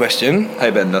second question. Hey,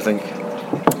 Ben, nothing.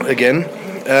 Again.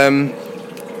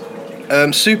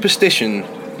 Superstition.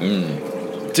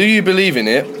 Do you believe in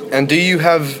it? And do you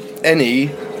have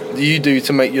any you do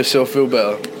to make yourself feel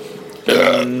better?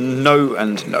 No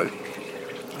and no.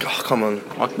 Oh, come on.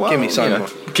 Well, give me some. you know,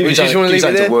 give Do me you something- want to leave give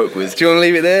me it something there? to work with. Do you want to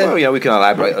leave it there? Well, yeah, we can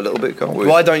elaborate a little bit, can't we?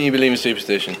 Why don't you believe in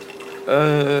superstition?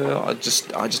 I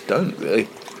just don't really.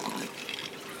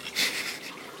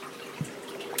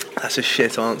 That's a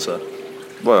shit answer.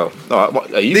 Well, all right.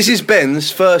 What, are you? This is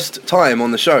Ben's first time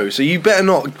on the show, so you better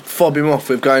not fob him off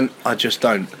with going, "I just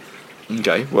don't."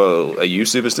 Okay. Well, are you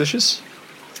superstitious?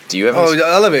 Do you ever? Oh,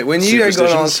 I love it. When you ain't got an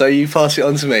Superstitions? answer, you pass it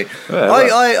on to me. Yeah,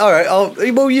 right. All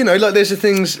right. Well, you know, like there's the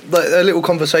things, like a little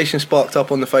conversation sparked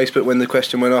up on the Facebook when the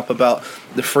question went up about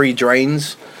the free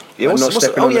drains. Yeah, like not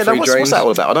stepping on the free drains. what's that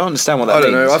all about? I don't understand what that I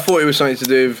means. don't know. I thought it was something to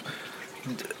do with.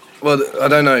 Well, I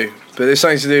don't know, but there's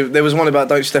something to do. There was one about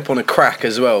don't step on a crack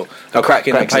as well. A crack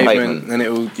in the cracks in the pavement,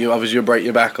 and you'll break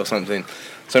your back or something.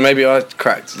 So maybe I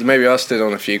cracked. Maybe I stood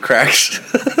on a few cracks.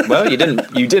 Well, you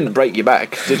didn't break your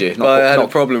back, did you? I had a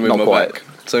problem with not my quite. back.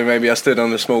 So maybe I stood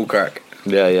on the small crack.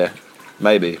 Yeah.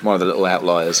 Maybe one of the little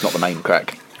outliers, not the main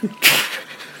crack.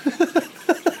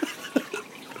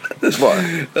 What?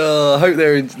 I hope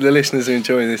the listeners are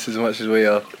enjoying this as much as we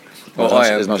are. Well, I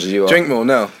am. As much as you are. Drink more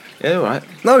now. Yeah, all right.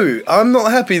 No, I'm not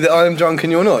happy that I am drunk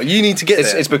and you're not. You need to get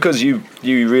there. It's because you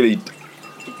really.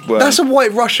 Weren't. That's a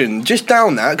White Russian. Just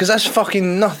down that, because that's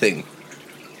fucking nothing.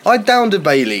 I downed a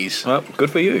Bailey's. Well, good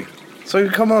for you. So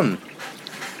come on.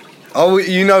 Oh,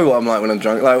 you know what I'm like when I'm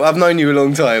drunk. Like, I've known you a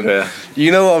long time. Yeah. You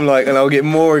know what I'm like, and I'll get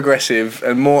more aggressive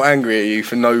and more angry at you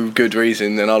for no good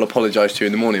reason, and I'll apologise to you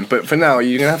in the morning. But for now,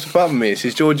 you're gonna have to put up with me. This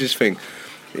is George's thing.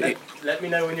 Let me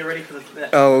know when you're ready for the.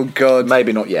 Oh God.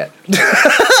 Maybe not yet.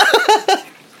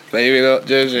 Maybe not,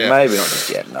 George. Yeah. Maybe not just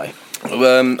yet. No.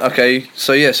 Okay.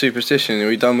 So yeah, superstition. Are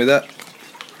we done with that?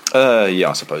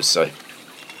 Yeah, I suppose so.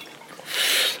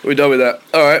 We're done with that.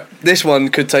 All right. This one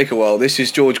could take a while. This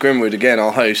is George Grimwood again,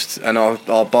 our host and our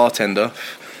bartender,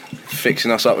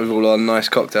 fixing us up with all our nice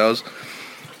cocktails.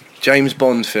 James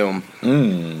Bond film.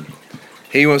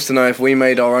 He wants to know if we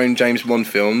made our own James Bond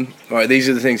film. All right. These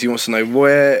are the things he wants to know: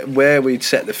 where we'd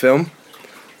set the film.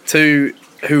 2,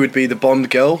 who would be the Bond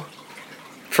girl.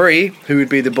 3, who would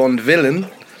be the Bond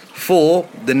villain. 4,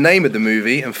 the name of the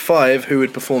movie, and 5, who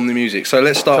would perform the music. So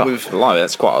let's start with. Blimey,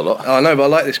 that's quite a lot. I know, but I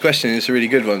like this question. It's a really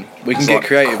good one. We can It's get like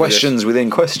creative. Questions within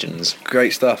questions. With this.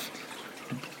 Great stuff.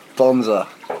 Bonza.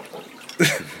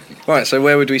 Right. So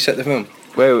where would we set the film?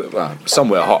 Well,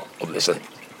 somewhere hot, obviously.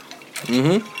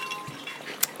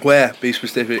 Where? Be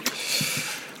specific.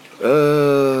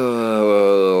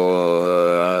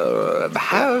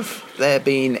 Have there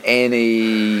been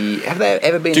any? Have there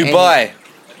ever been Dubai.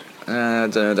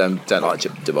 Don't like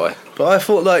Dubai. But I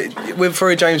thought, like, for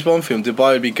a James Bond film,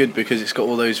 Dubai would be good because it's got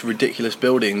all those ridiculous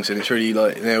buildings and it's really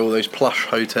like, you know, all those plush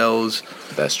hotels.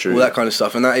 That's true. All that kind of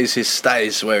stuff, and that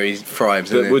is where he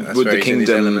thrives. But Isn't it? That's would where the he's in his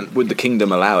element.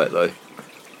 kingdom allow it though?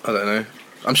 I don't know.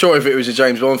 I'm sure if it was a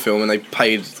James Bond film and they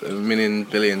paid billion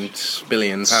pounds.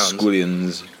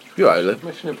 Squillions. You're right, Lou.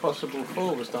 Mission Impossible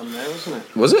 4 was done there, wasn't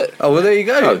it? Was it? Oh well, there you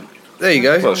go. Oh. There you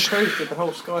go. Well, Tom Cruise did the whole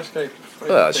skyscaper.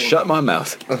 Well, shut my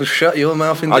mouth. Oh, shut your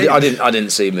mouth indeed. I didn't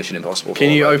see Mission Impossible. Can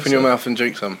 4, you though, open your so- mouth and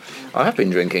drink some? I have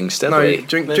been drinking No, steadily.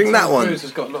 drink that Tom one. Cruise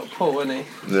has got a lot of pull, hasn't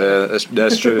he? Yeah,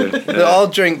 that's true. Look, Yeah. I'll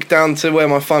drink down to where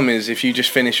my thumb is if you just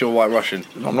finish your White Russian.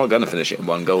 I'm not going to finish it in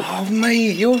one go. Oh,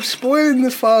 mate, you're spoiling the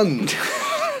fun.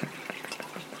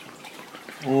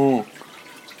 Oh.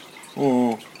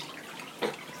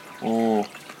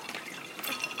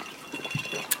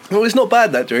 Well, it's not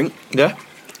bad, that drink. Yeah.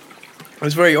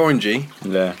 It's very orangey.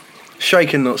 Yeah.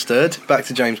 Shaken, not stirred. Back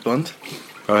to James Bond.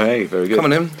 Oh, hey, very good. Come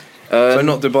on in. So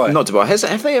not Dubai. Not Dubai.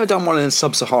 Have they ever done one in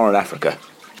sub-Saharan Africa?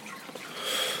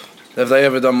 Have they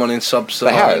ever done one in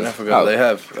sub-Saharan Africa? Oh. They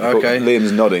have. Okay.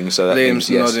 Liam's nodding, so that Liam's means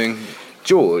yes. nodding.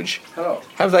 George, Hello.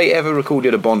 have they ever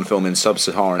recorded a Bond film in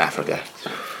sub-Saharan Africa?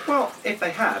 Well, if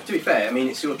they have, to be fair, I mean,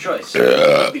 it's your choice.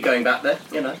 You'd be going back there,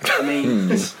 you know. I mean,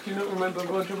 Do you not remember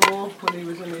Roger Moore when he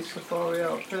was in his safari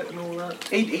outfit and all that?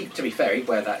 to be fair, he'd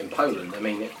wear that in Poland. I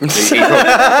mean, He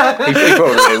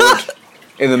probably would.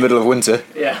 In the middle of winter.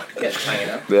 yeah, just hanging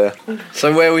out. Yeah.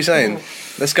 So where are we saying?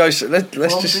 Let's go.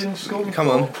 Let's just come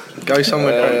on. Go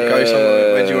somewhere. Go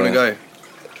somewhere. Where do you want to go?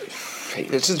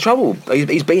 It's the trouble.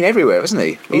 He's been everywhere, hasn't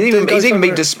he? Well, He's then go even been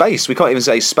somewhere. to space. We can't even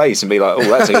say space and be like, oh,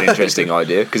 that's an interesting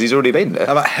idea, because he's already been How there.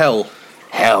 about hell?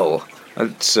 Hell.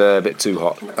 That's a bit too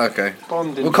hot. Okay.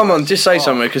 Bond in Well, come on. Jurassic Just say Park.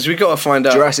 somewhere because we got to find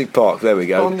out. Jurassic Park, there we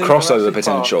go. Bond in Crossover Jurassic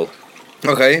Park. potential.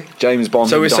 Okay. James Bond.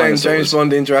 So and we're saying dinosaurs. James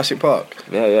Bond in Jurassic Park.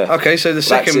 Yeah, yeah. Okay. So the That's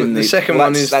second in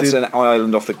one is that's the. an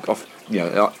island off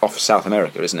South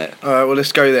America, isn't it? All right. Well,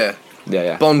 let's go there. Yeah,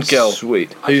 yeah. Bond girl.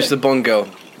 Sweet. Who's the Bond girl?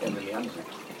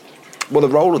 Well, the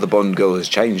role of the Bond girl has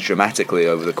changed dramatically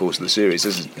over the course of the series,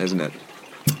 isn't it?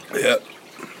 Yeah.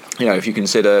 You know, if you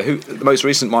consider the most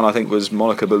recent one, I think was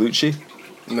Monica Bellucci.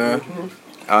 No.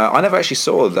 I never actually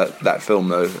saw that film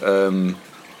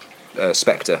though.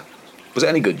 Spectre. Was it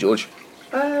any good, George?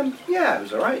 Yeah, it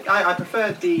was alright. I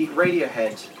preferred the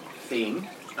Radiohead theme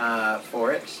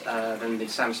for it than the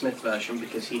Sam Smith version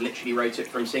because he literally wrote it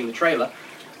from seeing the trailer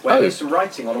where there's some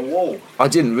writing on a wall. I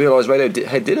didn't realise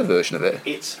Radiohead did a version of it.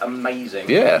 It's amazing.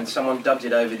 Yeah. And someone dubbed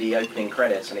it over the opening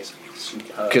credits and it's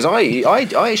superb. Because I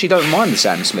actually don't mind the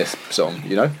Sam Smith song,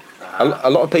 you know? A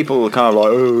lot of people are kind of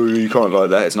like, oh, you can't like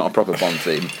that, it's not a proper Bond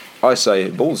theme. I say,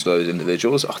 balls to those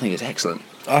individuals, I think it's excellent.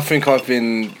 I think I've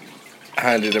been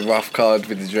handed a rough card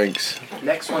with the drinks.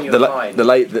 Next one you're fine.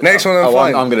 Next one I'm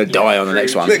fine. I'm going to die on the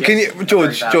next one. Look, can you,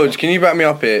 George, can you back me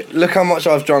up here? Look how much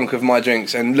I've drunk of my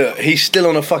drinks, and look, he's still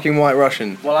on a fucking White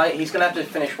Russian. Well, he's going to have to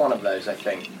finish one of those, I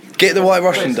think. Get the White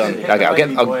Russian done. Okay, I'll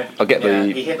get Yeah,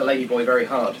 he the. hit the lady boy very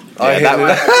hard. I hit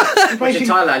the- Which in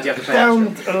Thailand you have to pay Down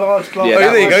extra. a large glass. Yeah, Oh,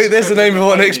 that there you go. was- There's the name of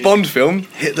our next Bond film.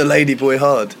 Hit the lady boy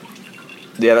hard.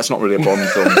 Yeah, that's not really a Bond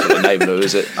film for the name, though,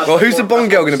 is it? Well, who's the Bond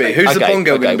girl going to be? Who's the Bond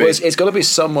girl going to well, be? it's got to be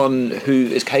someone who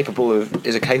is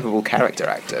a capable character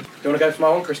actor. Do you want to go for my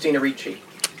one? Christina Ricci.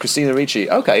 Christina Ricci.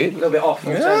 Okay. A little bit off.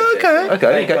 Yeah, alternative. okay.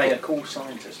 Okay, okay. Playing a cool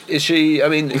scientist. Is she? I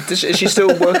mean, is she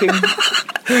still working?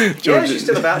 Yeah, she's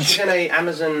still about. She's in a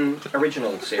Amazon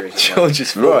original series. as well. George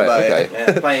just thought Right. about Okay. it.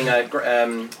 Yeah, playing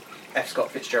F.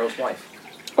 Scott Fitzgerald's wife.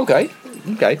 Okay.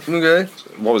 Okay. Okay.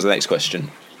 What was the next question?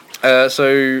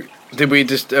 So,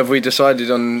 have we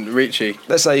decided on Ricci?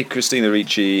 Let's say Christina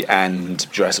Ricci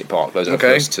and Jurassic Park. Those are the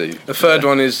Okay. first two. The third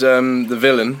one is the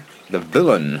villain. The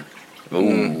villain.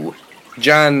 Ooh.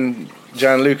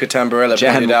 Gianluca Tamburella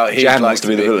pointed out Jan wants to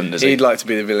be the villain, does he? He'd like to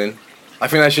be the villain. I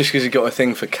think that's just because he got a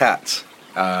thing for cats.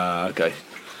 Okay.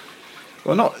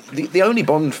 Well, not the only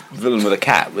Bond villain with a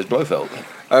cat was Blofeld.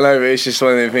 I know, but it's just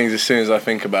one of the things. As soon as I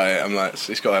think about it, I'm like,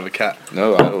 it's got to have a cat.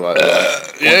 No, I don't like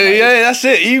that. Yeah, that's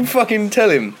it. You fucking tell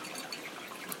him.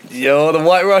 You're the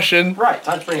White Russian. Right,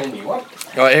 time to bring in a new one.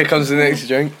 Right, here comes the next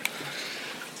drink.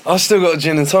 I've still got a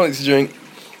gin and tonic to drink.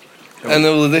 And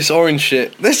all of this orange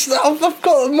shit. I've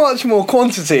got much more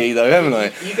quantity though, haven't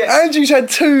I? You get- Andrew's had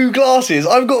 2 glasses.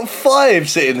 I've got 5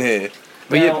 sitting here.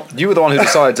 But Now- you were the one who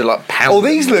decided to like pound. Oh,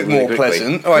 these them look really more quickly.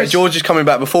 pleasant. All right, George is coming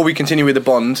back. Before we continue with the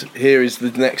Bond, here is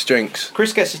the next drinks.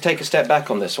 Chris gets to take a step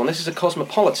back on this one. This is a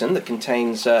Cosmopolitan that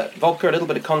contains vodka, a little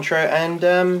bit of Contro,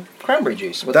 and cranberry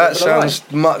juice. With a That little bit of lime.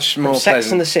 sounds much more Sex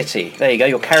pleasant. and the City. There you go,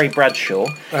 your Carrie Bradshaw.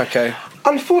 Okay.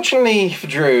 Unfortunately for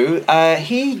Drew,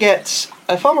 he gets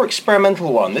a far more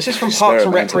experimental one. This is from Parks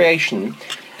and Experimental. Recreation,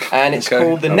 and it's Okay.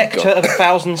 called The Oh, Nectar God. of a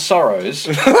Thousand Sorrows.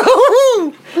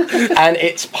 And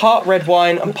it's part red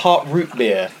wine and part root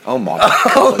beer. Oh my god.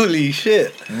 Holy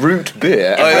shit. Root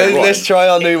beer. All right, and let's wine. try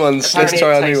our new ones. Let's Apparently try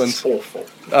it our new tastes ones. awful.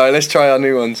 All right, let's try our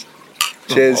new ones.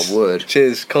 Cheers. my word.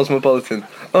 Cheers, Cosmopolitan.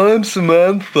 I'm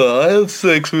Samantha. I have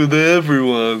sex with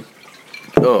everyone.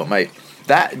 Oh mate,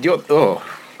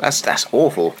 that's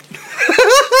awful.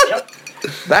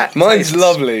 That Mine's tastes-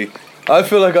 lovely. I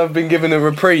feel like I've been given a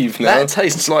reprieve now. That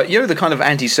tastes like, you know, the kind of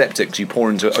antiseptics you pour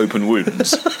into open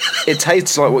wounds. It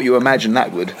tastes like what you imagine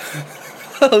that would.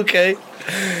 Okay.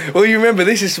 Well, you remember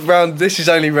this is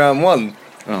only round 1.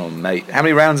 Oh mate, how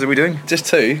many rounds are we doing? Just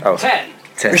 2. Oh, 10.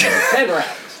 10. 10 rounds.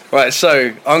 Right,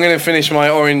 so I'm going to finish my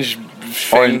orange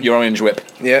thing. Your orange whip.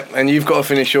 Yep, and you've got to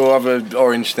finish your other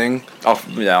orange thing. I'll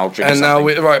drink And something. now,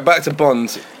 right, back to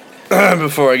Bond.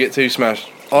 Before I get too smashed.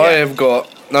 We have got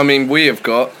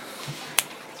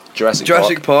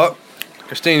Jurassic Park,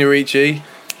 Christina Ricci,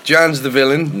 Jan's the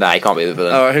villain. Nah, he can't be the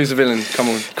villain. Alright, who's the villain? Come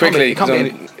on, quickly. It can't be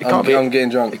 'cause I'm getting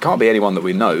drunk. It can't be anyone that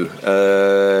we know.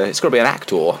 It's got to be an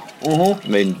actor. Mm-hmm. I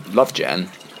mean, love Jan,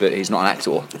 but he's not an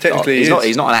actor. Technically, he's he not. is.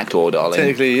 He's not an actor, darling.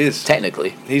 Technically, he is.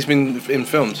 Technically, He's been in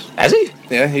films. has he?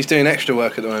 Yeah, he's doing extra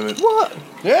work at the moment. What?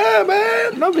 Yeah,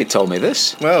 man. Nobody told me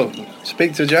this. Well,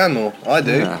 speak to Jan more. I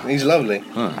do. Yeah. He's lovely.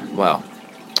 Well,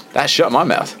 that shut my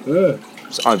mouth. Yeah.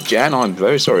 So, Jan, I'm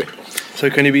very sorry. So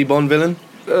can he be Bond villain?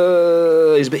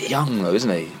 He's a bit young though, isn't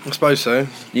he? I suppose so.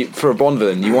 For a Bond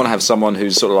villain, you want to have someone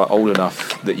who's sort of like old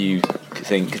enough that you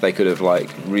think they could have like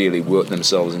really worked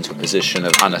themselves into a position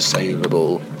of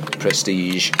unassailable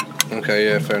prestige. Okay,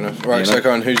 yeah, fair enough. Right, You so know?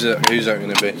 go on. Who's that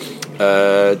going to be?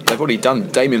 They've already done.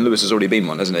 Damien Lewis has already been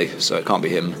one, hasn't he? So it can't be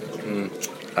him.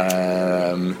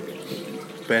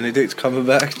 Benedict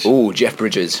Cumberbatch. Oh, Jeff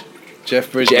Bridges.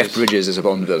 Jeff Bridges. Jeff Bridges as a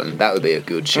Bond villain. That would be a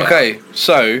good show. Okay,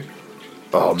 so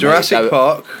Oh, mate, Jurassic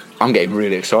Park. I'm getting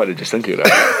really excited just thinking about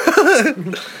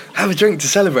it. Have a drink to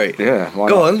celebrate. Yeah, why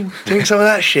Go not? on, drink some of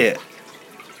that shit.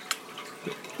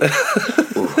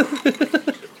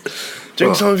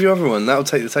 Drink some of your other one. That'll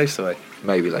take the taste away.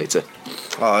 Maybe later.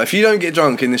 Oh, if you don't get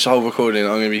drunk in this whole recording,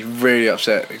 I'm going to be really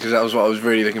upset because that was what I was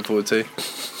really looking forward to.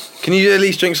 Can you at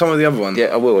least drink some of the other one? Yeah,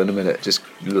 I will in a minute. Just.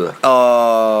 Ugh.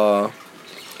 Oh.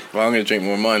 Well, I'm going to drink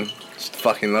more of mine. It's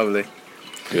fucking lovely.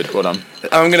 Good. Well done.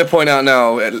 I'm going to point out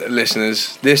now,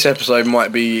 listeners, this episode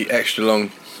might be extra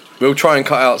long. We'll try and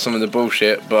cut out some of the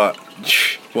bullshit, but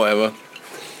whatever.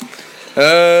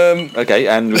 Okay,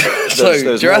 and So,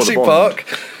 there's Jurassic more to Bond.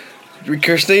 Park,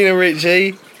 Christina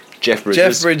Ricci, Jeff Bridges.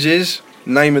 Jeff Bridges,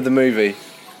 name of the movie.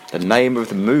 The name of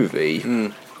the movie.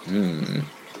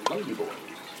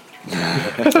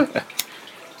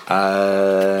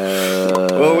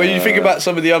 Well, when you think about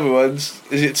some of the other ones,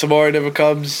 is it Tomorrow Never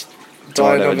Comes?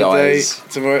 Tomorrow Die Never Another Day? Dies.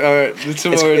 Tomorrow,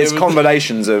 tomorrow It's Never-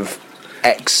 combinations of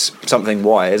X something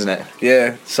Y, isn't it?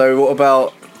 Yeah, so what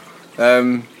about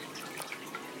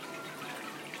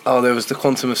Oh, there was the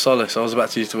Quantum of Solace. I was about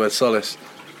to use the word solace.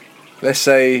 Let's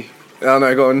say... Oh,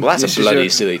 no, go on. Well, that's This a is bloody your-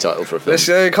 silly title for a film. Let's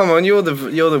say, come on, you're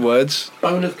the words.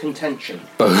 Bone of contention.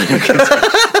 Bone.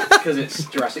 Because it's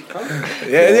Jurassic Park.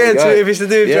 Yeah, you go. if it's to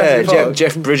do with Yeah, Jurassic Park.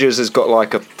 Jeff Bridges has got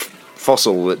like a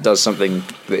fossil that does something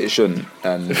that it shouldn't,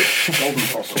 and Golden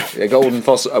fossil. a golden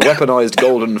fossil, a weaponized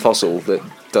golden fossil that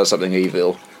does something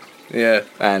evil. Yeah,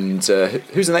 And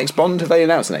who's the next Bond? Have they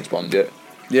announced the next Bond yet?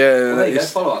 yeah. Well, there you go.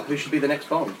 it's- Follow up. Who should be the next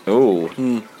Bond? Oh.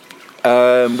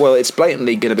 Well, it's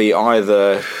blatantly going to be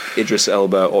either Idris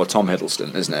Elba or Tom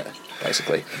Hiddleston, isn't it?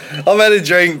 Basically. I've had a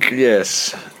drink.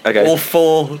 Yes. Okay. All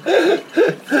four.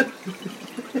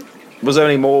 Was there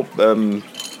any more?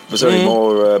 Was there any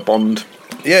more Bond?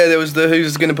 Yeah, there was the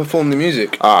who's going to perform the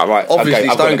music. Ah, right. Obviously,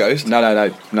 I've got Stone it. Ghost. No.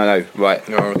 Right.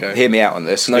 Oh, okay. Hear me out on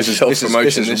this. No This is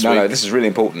self-promotion this no, week. this is really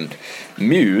important.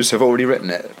 Muse have already written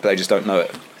it, but they just don't know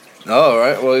it. Oh, all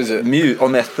right. What is it? Muse,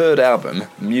 on their third album,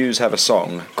 Muse have a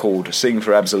song called "Sing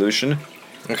for Absolution,"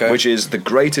 Okay. which is the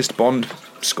greatest Bond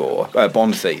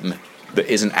Bond theme that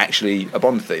isn't actually a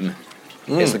Bond theme.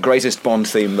 It's the greatest Bond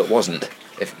theme that wasn't.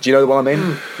 Do you know what I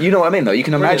mean? You know what I mean, though. You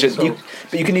can imagine, song.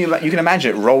 but you can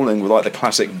imagine it rolling with like the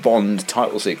classic Bond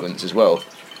title sequence as well.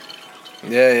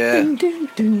 Yeah.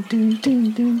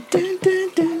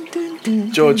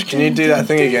 George, can you do that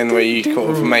thing again where you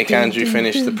sort of make Andrew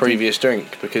finish the previous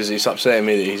drink because it's upsetting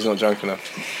me that he's not drunk enough.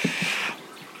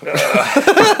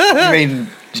 You mean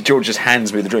George just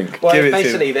hands me the drink? Well, Give it to him.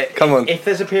 basically, that Come on. if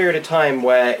there's a period of time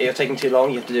where you're taking too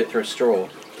long, you have to do it through a straw.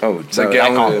 Oh, So no, get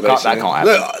that on with it, can't basically. happen.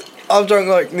 Look, I've drunk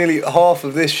like nearly half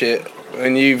of this shit,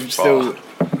 and you've still.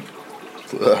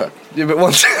 Yeah, but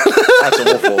once. That's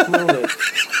awful.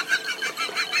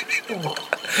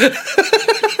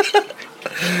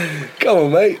 Come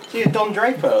on, mate. Yeah, Don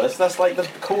Draper. That's like the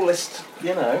coolest,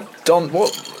 you know. Don,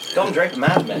 what Don Draper,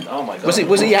 Mad Men. Oh my god.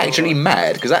 was he actually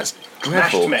mad? Because that's Mashed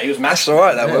dreadful. Men. He was That's mashed. all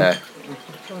right. That Yeah.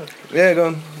 one. Yeah, go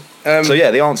on. So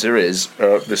yeah, the answer is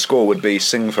the score would be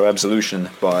 "Sing for Absolution"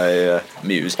 by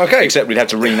Muse. Okay. Except we'd have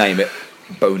to rename it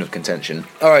 "Bone of Contention."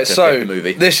 All right, to so fit the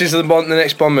movie. this is the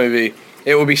next Bond movie.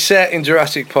 It will be set in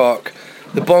Jurassic Park.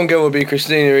 The Bond girl will be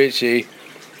Christina Ricci.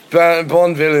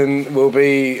 Bond villain will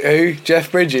be who? Jeff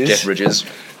Bridges. Jeff Bridges.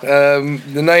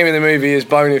 The name of the movie is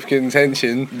Bone of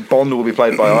Contention. Bond will be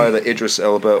played by either Idris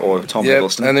Elba or Tom Yep,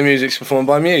 Hiddleston. and the music's performed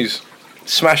by Muse.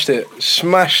 Smashed it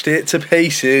to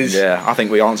pieces. Yeah, I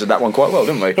think we answered that one quite well,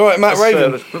 didn't we? All right, Matt Let's,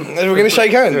 Raven. We're going to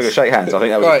shake hands. We're gonna shake hands. I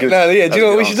think that was Right, good. no, yeah. Do you know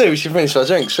what we that's a should good do? We should finish our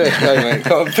drinks. Go, mate.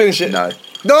 Come on, finish it. answer.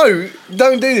 No,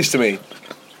 don't do this to me.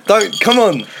 Don't. Come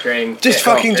on. Drink. Just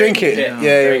Yeah, fucking drink it. Yeah,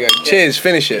 here we go. Cheers.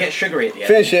 Finish You get it. sugary at the end.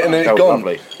 Finish it, and then That it's was gone.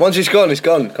 lovely. Once it's gone, it's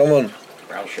gone. Come on.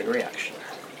 Brown sugary action.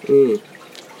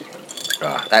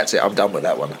 Ah, that's it. I'm done with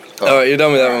that one. Oh. All right, you're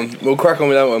done with that one. We'll crack on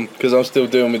with that one because I'm still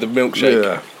doing with the milkshake.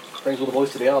 Yeah. Brings all the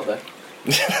boys to the yard there.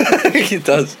 It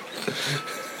does.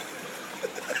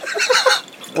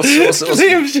 What's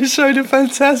Liam's just showed a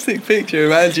fantastic picture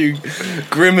of Andrew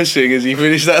grimacing as he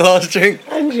finished that last drink.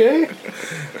 Andrew.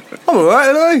 I'm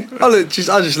alright, aren't I? I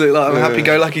just look like I'm a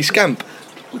happy-go-lucky scamp.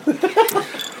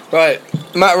 Right,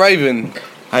 Matt Raven.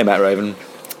 Hey, Matt Raven.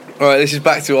 Right, this is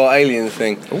back to our alien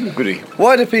thing. Oh, goody.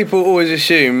 Why do people always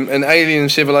assume an alien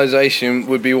civilization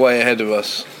would be way ahead of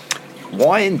us?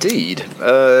 Why indeed?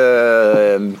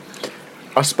 I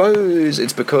suppose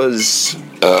it's because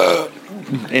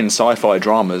in sci-fi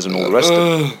dramas and all the rest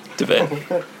of it,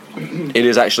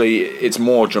 it's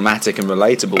more dramatic and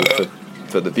relatable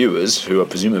for the viewers, who are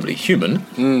presumably human,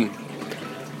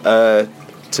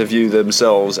 to view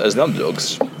themselves as the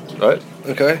underdogs, right?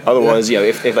 Okay. Otherwise,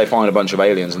 if they find a bunch of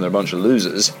aliens and they're a bunch of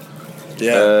losers,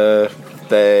 Yeah,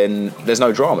 then there's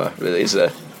no drama, really, is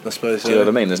there? I suppose Do you know so.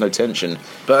 what I mean? There's no tension.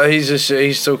 But he's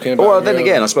talking about... Well, then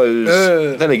again, I suppose.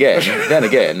 Uh. Then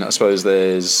again, I suppose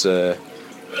there's.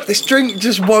 This drink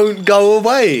just won't go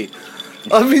away.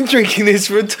 I've been drinking this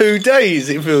for 2 days,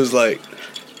 it feels like.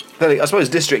 I suppose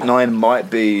District 9 might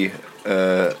be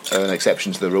an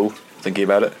exception to the rule. Thinking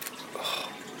about it,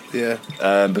 Yeah.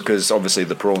 because obviously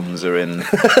the prawns are in.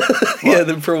 Yeah,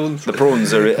 the prawns. The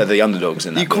prawns are the underdogs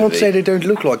in that You can't movie. say they don't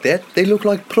look like that. They look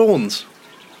like prawns.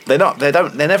 They're not. They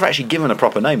don't. They're never actually given a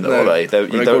proper name, though, No, are they? they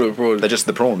call it prawns. They're just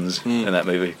the prawns in that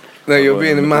movie. No, you're Or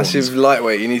being a the massive prawns.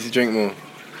 lightweight. You need to drink more.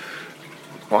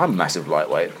 Well, I'm a massive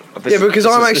lightweight. Yeah, because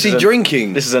I'm actually is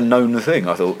drinking. This is a known thing.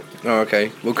 I thought Oh,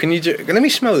 okay. Well, can you let me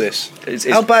smell this? it's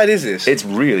How bad is this? It's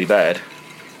really bad.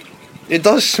 It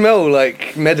does smell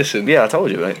like medicine. Yeah, I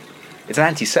told you, mate. It's an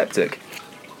antiseptic.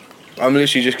 I'm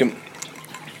literally just going...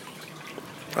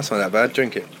 That's not that bad.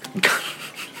 Drink it.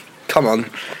 Come on.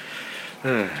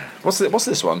 What's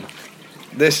this one?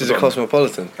 This is a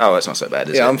Cosmopolitan. Oh, that's not so bad,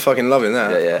 is it? Yeah, I'm fucking loving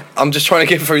that. Yeah, yeah. I'm just trying to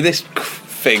get through this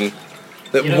thing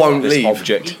that You know won't what? This leave.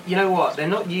 object. You know what? They're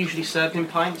not usually served in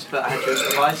pints, but I had to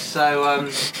improvise. So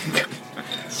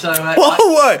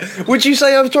Whoa, what? Would you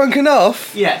say I've drunk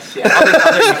enough? yes, yeah.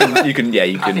 I think you can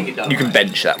I think it does. you can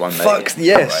bench that one, mate. Fuck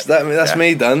yes, Right. that's Yeah.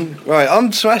 me done. Right,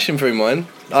 I'm smashing through mine.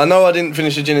 I know I didn't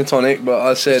finish the gin and tonic, but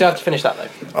I Still said, have to finish that though.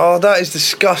 oh, that is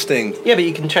disgusting. Yeah, but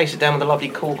you can chase it down with a lovely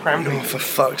cool cranberry. Oh, for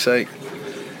fuck's sake.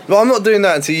 But I'm not doing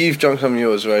that until you've drunk some of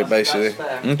yours, right, basically.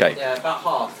 That's fair. Okay. Yeah, about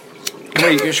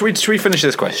half. Should we finish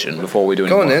this question before we do any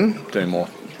Go on more, then. doing more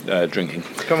drinking?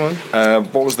 Come on.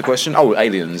 What was the question? Oh,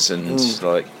 aliens and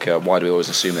why do we always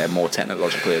assume they're more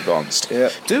technologically advanced? Yeah.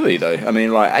 Do we though? I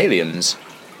mean, like aliens.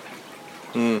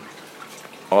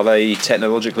 Are they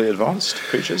technologically advanced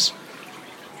creatures?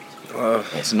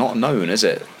 It's not known, is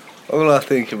it? All I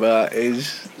think about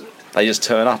is, They just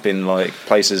turn up in like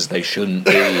places they shouldn't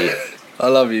be. I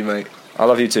love you, mate. I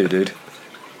love you too, dude.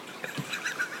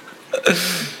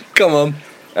 Come on.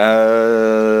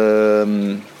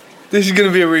 This is going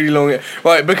to be a really long...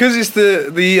 Right, because it's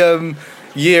the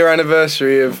year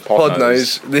anniversary of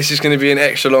Podnose. Podnose, this is going to be an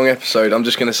extra long episode. I'm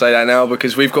just going to say that now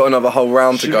because we've got another whole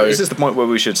round to go. Is this the point where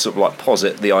we should sort of like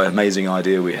posit the amazing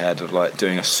idea we had of like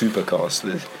doing a supercast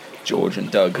with George and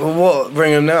Doug? Well, what?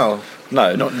 Bring them now?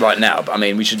 No, not right now, but I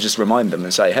mean, we should just remind them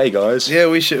and say, hey guys. Yeah,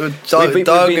 we should. We've been-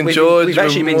 Doug we've been- and we've- George. we've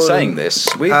actually were been more saying than this.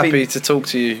 Happy to talk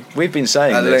to you. We've been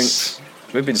saying At this.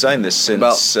 We've been saying this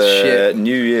About since shit.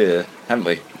 New Year, haven't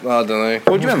we? I don't know.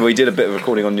 Well, do you remember we did a bit of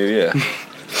recording on New Year?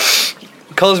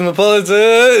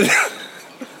 Cosmopolitan.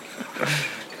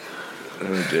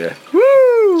 Oh dear.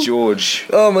 Woo! George,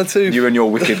 Oh, my tooth. you and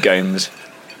your wicked games.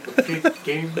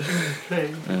 Game to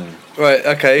play. Right.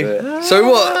 Okay. So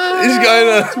what is going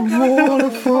on?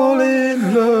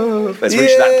 Let's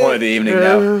reach that Yeah. point of the evening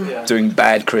now. Yeah. Doing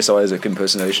bad Chris Isaac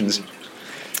impersonations.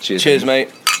 Cheers. Cheers, mate.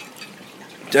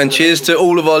 And cheers to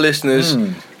all of our listeners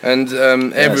and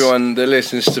everyone that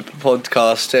listens to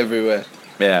podcasts everywhere.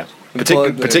 Yeah.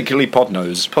 Pod- Particularly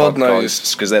Podnose.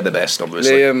 Podnose. Because they're the best,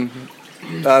 obviously. Liam.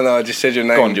 Oh no, I just said your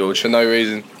name. Go on, George. For no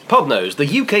reason. Podnose, the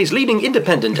UK's leading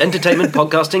independent entertainment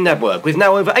podcasting network, with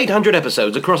now over 800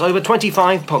 episodes across over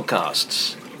 25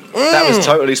 podcasts. That was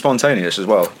totally spontaneous as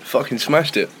well. Fucking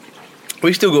smashed it.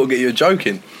 We still got to get you a joke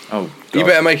in. Oh, You God.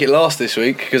 better make it last this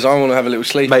week because I want to have a little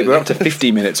sleep. Mate, we're up to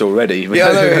 50 minutes already. Yeah,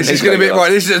 I know. It's going to be right.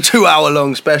 This is a 2-hour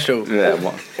long special. Yeah,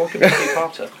 what? What could be a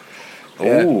two-parter?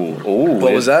 Yeah. Ooh.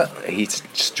 What was that?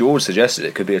 George suggested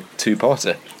it could be a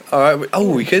two-parter. All right.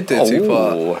 We could do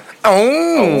 2-part. Ooh.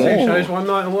 Oh. 2 shows, 1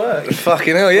 night of work.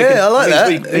 Fucking hell, yeah, I like Means that.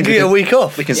 we- We means can we get a can- week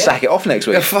off. We can sack it off next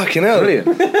week. Yeah, fucking hell. Brilliant.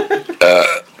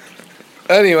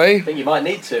 Anyway, I think you might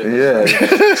need to.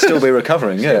 Yeah. Still be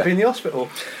recovering, Be yeah. in the hospital.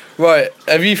 right,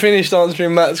 have you finished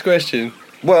answering Matt's question?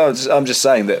 Well, I'm just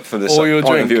saying that for the Or your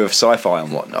point drink. of view of sci-fi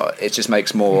and whatnot, it just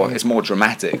makes more. It's more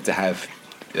dramatic to have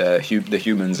the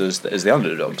humans as the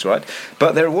underdogs, right?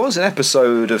 But there was an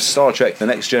episode of Star Trek: The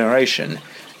Next Generation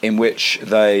in which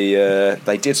they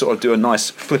did sort of do a nice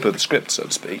flip of the script, so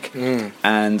to speak,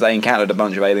 and they encountered a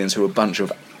bunch of aliens who were a bunch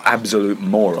of absolute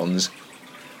morons.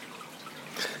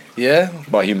 Yeah?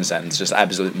 By human standards, just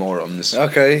absolute morons.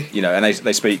 Okay. You know, and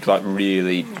they speak like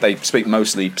really. They speak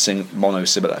mostly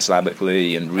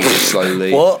monosyllabically and really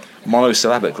slowly. What?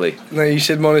 Monosyllabically. No, you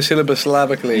said monosyllabus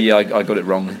syllabically. Yeah, I got it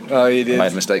wrong. Oh, you I did.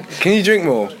 made a mistake. Can you drink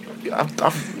more?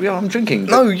 I'm drinking.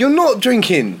 No, you're not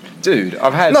drinking. Dude,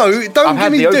 I've had. No, don't I've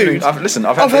had give me the opening, dude.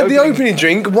 I've I've had the opening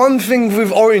drink, one thing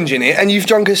with orange in it, and you've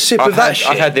drunk a sip of that shit.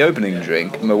 I've had the opening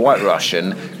drink, my White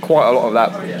Russian, quite a lot of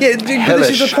that. Yeah, dude, but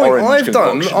this is the hellish point. orange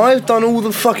concoction. I've done all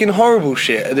the fucking horrible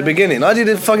shit at the beginning. I did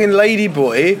a fucking Lady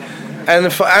Boy, and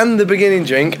the beginning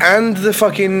drink, and the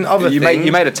fucking other You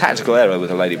thing. made a tactical error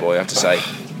with a ladyboy, I have to say.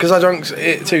 Because I drank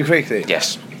it too quickly.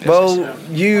 Yes. Well,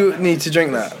 you need to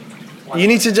drink that. You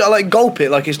need to like gulp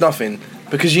it like it's nothing.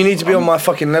 Because you need to be on my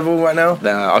fucking level right now.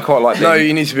 No, I quite like. No, being-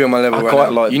 you need to be on my level I right quite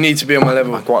now. like- You need to be on my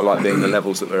level. I quite like being the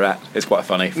levels that we're at. It's quite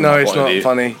funny. From No, my it's point of not view.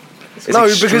 funny. It's No,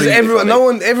 because extremely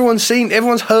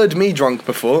everyone's heard me drunk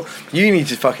before. You need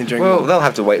to fucking drink Well, more. they'll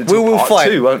have to wait We until will part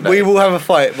fight. 2, won't they? We will have a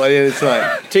fight by the end of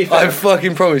tonight. To be fair, I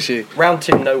fucking promise you. round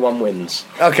 2, no one wins.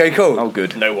 Okay, cool. Oh,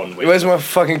 good. No one wins. Where's my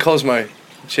fucking Cosmo?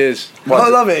 Cheers. What? I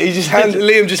love it.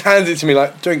 Liam just hands it to me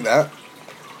like, drink that.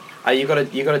 You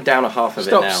gotta down a half of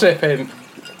Stop it now. sipping.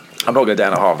 I'm not going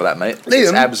down a half of that, mate. Liam?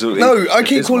 It's absolutely. No, I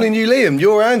keep abysmal. calling you Liam.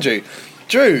 You're Andrew.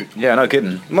 Drew, Yeah, no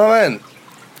kidding. my man.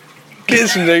 Get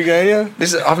some drink, can you?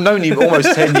 This is, I've known you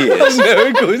almost 10 years.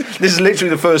 No, good. This is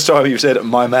literally the first time you've said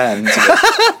 "my man."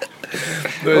 To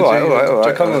me. All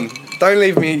right. Come on. Don't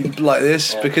leave me like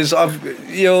this because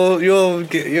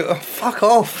you're fuck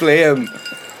off, Liam.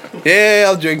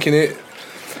 Yeah, I'm drinking it.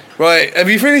 Right, have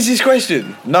you finished this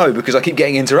question? No, because I keep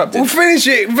getting interrupted. We'll finish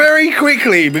it very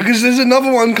quickly because there's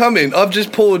another one coming. I've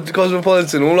just poured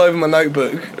Cosmopolitan all over my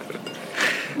notebook.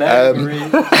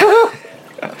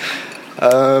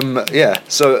 Yeah,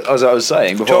 so as I was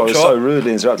saying before, I was Chop. so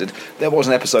rudely interrupted. There was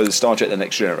an episode of Star Trek: The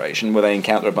Next Generation where they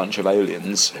encounter a bunch of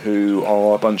aliens who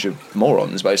are a bunch of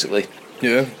morons, basically.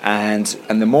 Yeah. And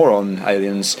the moron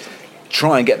aliens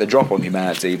try and get the drop on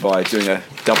humanity by doing a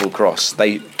double cross.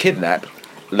 They kidnap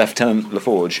Lieutenant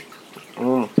LaForge,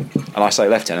 and I say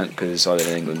lieutenant because I live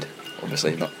in England,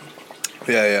 obviously not.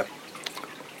 Yeah.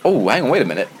 Oh, hang on, wait a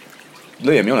minute,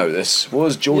 Liam, you'll know this.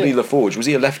 Was Geordie LaForge? Was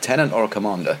he a lieutenant or a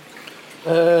commander?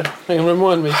 Hang on,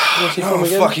 remind me. What's he No from one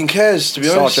again? fucking cares, to be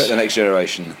Star honest. Trek: The Next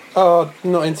Generation. Oh,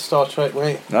 not into Star Trek,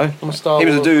 mate. No, I'm a Star he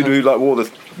was a Wars dude fan. who like wore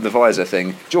the visor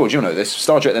thing. George, you'll know this.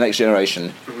 Star Trek: The Next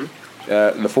Generation.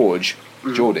 LaForge,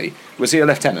 Geordie. Was he a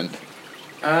lieutenant?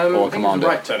 Or commander?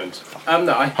 Right tenant.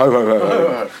 No, I.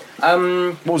 Ho.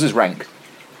 What was his rank?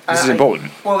 This is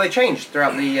important. Well, they changed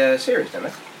throughout the series, didn't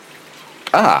they?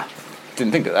 Ah,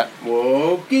 didn't think of that.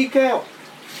 Whoa, geek out.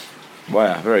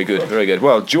 Wow, very good, very good.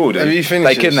 Well, Geordie, Have you finished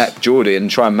they this? kidnap Geordie and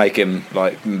try and make him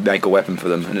make a weapon for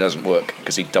them, and it doesn't work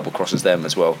because he double crosses them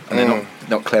as well, and they're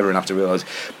not clever enough to realise.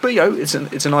 But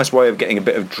it's a nice way of getting a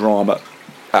bit of drama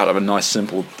out of a nice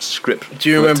simple script. Do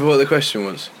you remember what the question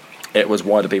was? It was,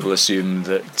 why do people assume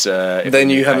that? If Then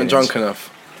you they're haven't aliens- drunk enough.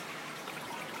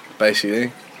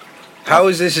 Basically. How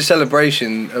is this a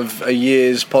celebration of a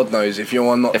year's Podnose if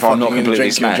you're not If I'm not fucking gonna completely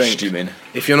drink your smashed, drinks? you mean?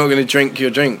 If you're not going to drink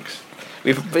your drinks.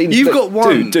 We've been, You've got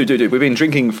one. Dude. We've been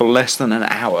drinking for less than an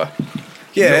hour.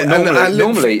 Yeah,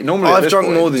 Normally, at I've this drunk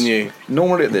point- more than you.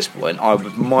 Normally at this point, I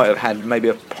might have had maybe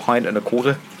a pint and a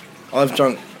quarter. I've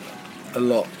drunk a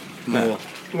lot more.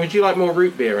 Would you like more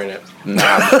root beer in it?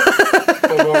 Nah,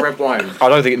 Or more red wine? I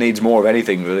don't think it needs more of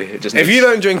anything really. It just If needs... you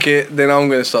don't drink it, then I'm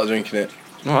going to start drinking it.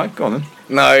 all right, go on then.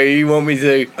 No, you want me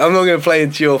to. I'm not going to play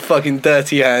into your fucking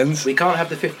dirty hands. We can't have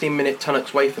the 15-minute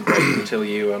Tunnocks wafer break until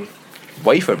you.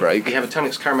 Wafer break. We have a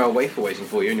Tunnocks caramel wafer waiting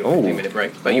for you in your Oh. 15-minute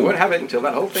break, but you won't have it until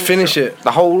that whole thing. Finish it.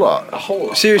 The whole lot. A whole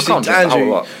lot. Seriously, I can't drink the whole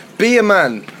Andrew, lot. be a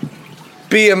man.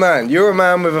 Be a man. You're a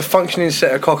man with a functioning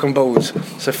set of cock and balls,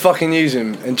 so fucking use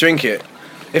him and drink it.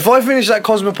 If I finish that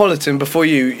Cosmopolitan before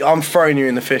you, I'm throwing you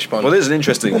in the fish pond. Well, here's an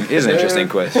interesting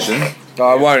question. No,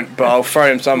 I won't, but I'll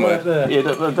throw him somewhere. Right there. Yeah,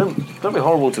 don't be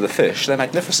horrible to the fish. They're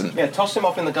magnificent. Yeah, toss him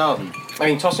off in the garden. I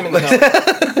mean, toss him in the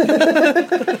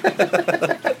garden.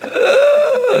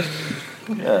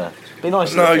 Yeah. Be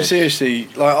nice. to No, the fish. seriously.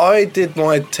 Like, I did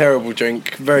my terrible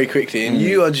drink very quickly, and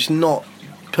you are just not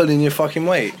pulling your fucking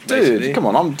weight. Dude, come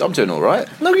on, I'm doing all right.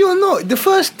 No, you're not.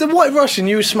 The White Russian,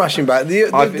 you were smashing back. The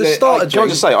starter Can I drink.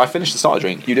 just say, I finished the starter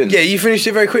drink. You didn't. Yeah, you finished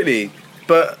it very quickly.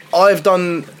 But I've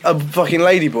done a fucking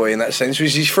ladyboy in that sense,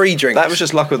 which is free drinks. That was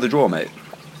just luck of the draw, mate.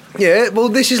 Yeah, well,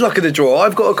 this is luck of the draw.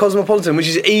 I've got a Cosmopolitan, which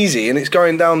is easy, and it's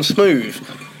going down smooth.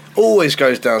 Always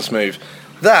goes down smooth.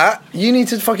 That, you need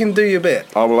to fucking do your bit.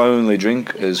 I will only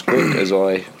drink as quick as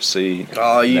I see.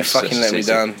 Oh, you fucking let me necessity.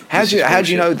 down. How This do you is how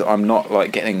do you know bullshit. that I'm not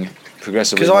like getting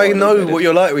progressively? Because I more know inebriated? what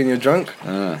you're like when you're drunk.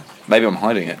 Maybe I'm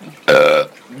hiding it.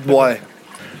 Why?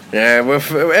 Yeah, well,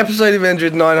 for episode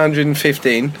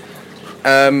 915.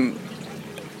 I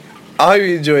hope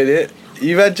you enjoyed it.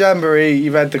 You've had Jamboree,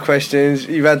 you've had the questions,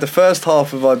 you've had the first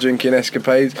half of our drinking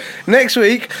escapades. Next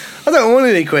week, I don't want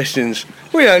any questions.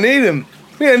 We don't need them.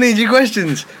 We don't need your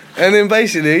questions. And then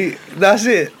basically, that's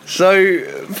it. So,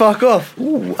 fuck off.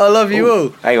 I love you all.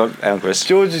 Hang on, Chris.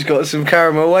 George has got some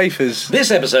caramel wafers.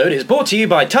 This episode is brought to you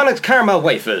by Tunnocks Caramel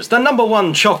Wafers, the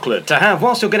 #1 chocolate to have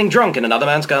whilst you're getting drunk in another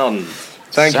man's garden.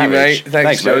 Thank you, mate. Savage.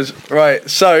 Thanks, Thanks, George. Right,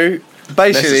 so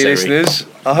basically, Necessary. listeners,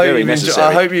 I hope, Very I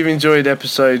necessary. hope you've enjoyed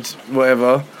episode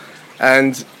whatever,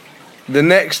 and the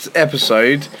next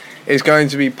episode is going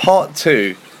to be part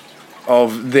 2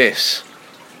 of this.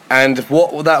 And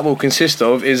what that will consist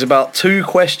of is about 2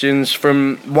 questions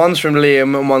one's from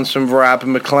Liam and one's from Rab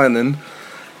McLennan.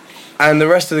 And the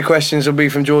rest of the questions will be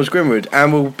from George Grimwood.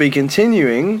 And we'll be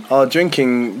continuing our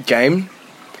drinking game.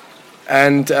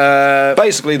 And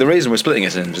Basically, the reason we're splitting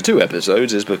it into 2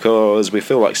 episodes is because we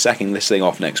feel like sacking this thing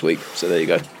off next week. So there you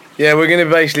go. yeah, we're going to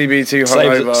basically be too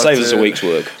hungover. Saves us a week's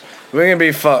work. We're going to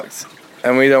be fucked.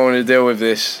 And we don't want to deal with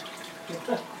this.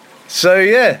 So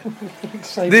yeah,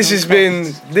 this has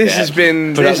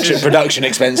been Production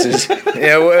expenses,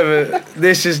 yeah, whatever.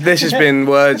 This has been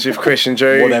Words with Chris and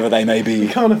Drew. whatever they may be.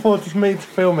 Can't afford me to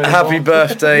film it. Happy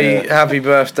birthday, happy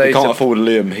birthday. We can't to- afford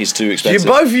Liam. He's too you expensive.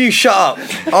 both of you shut up.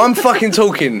 I'm fucking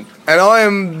talking, and I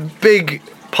am big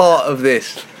part of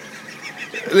this.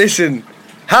 Listen,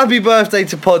 happy birthday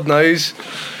to Podnose.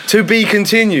 To be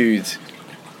continued.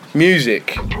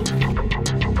 Music.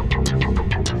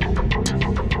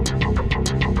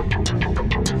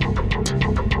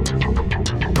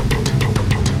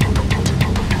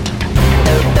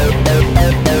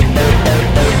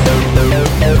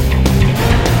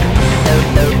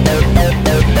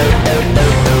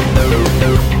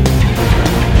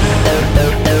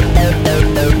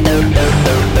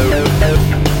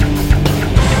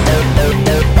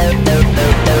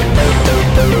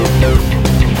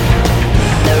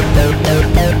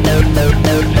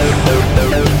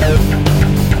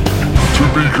 To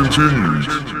be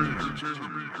continued.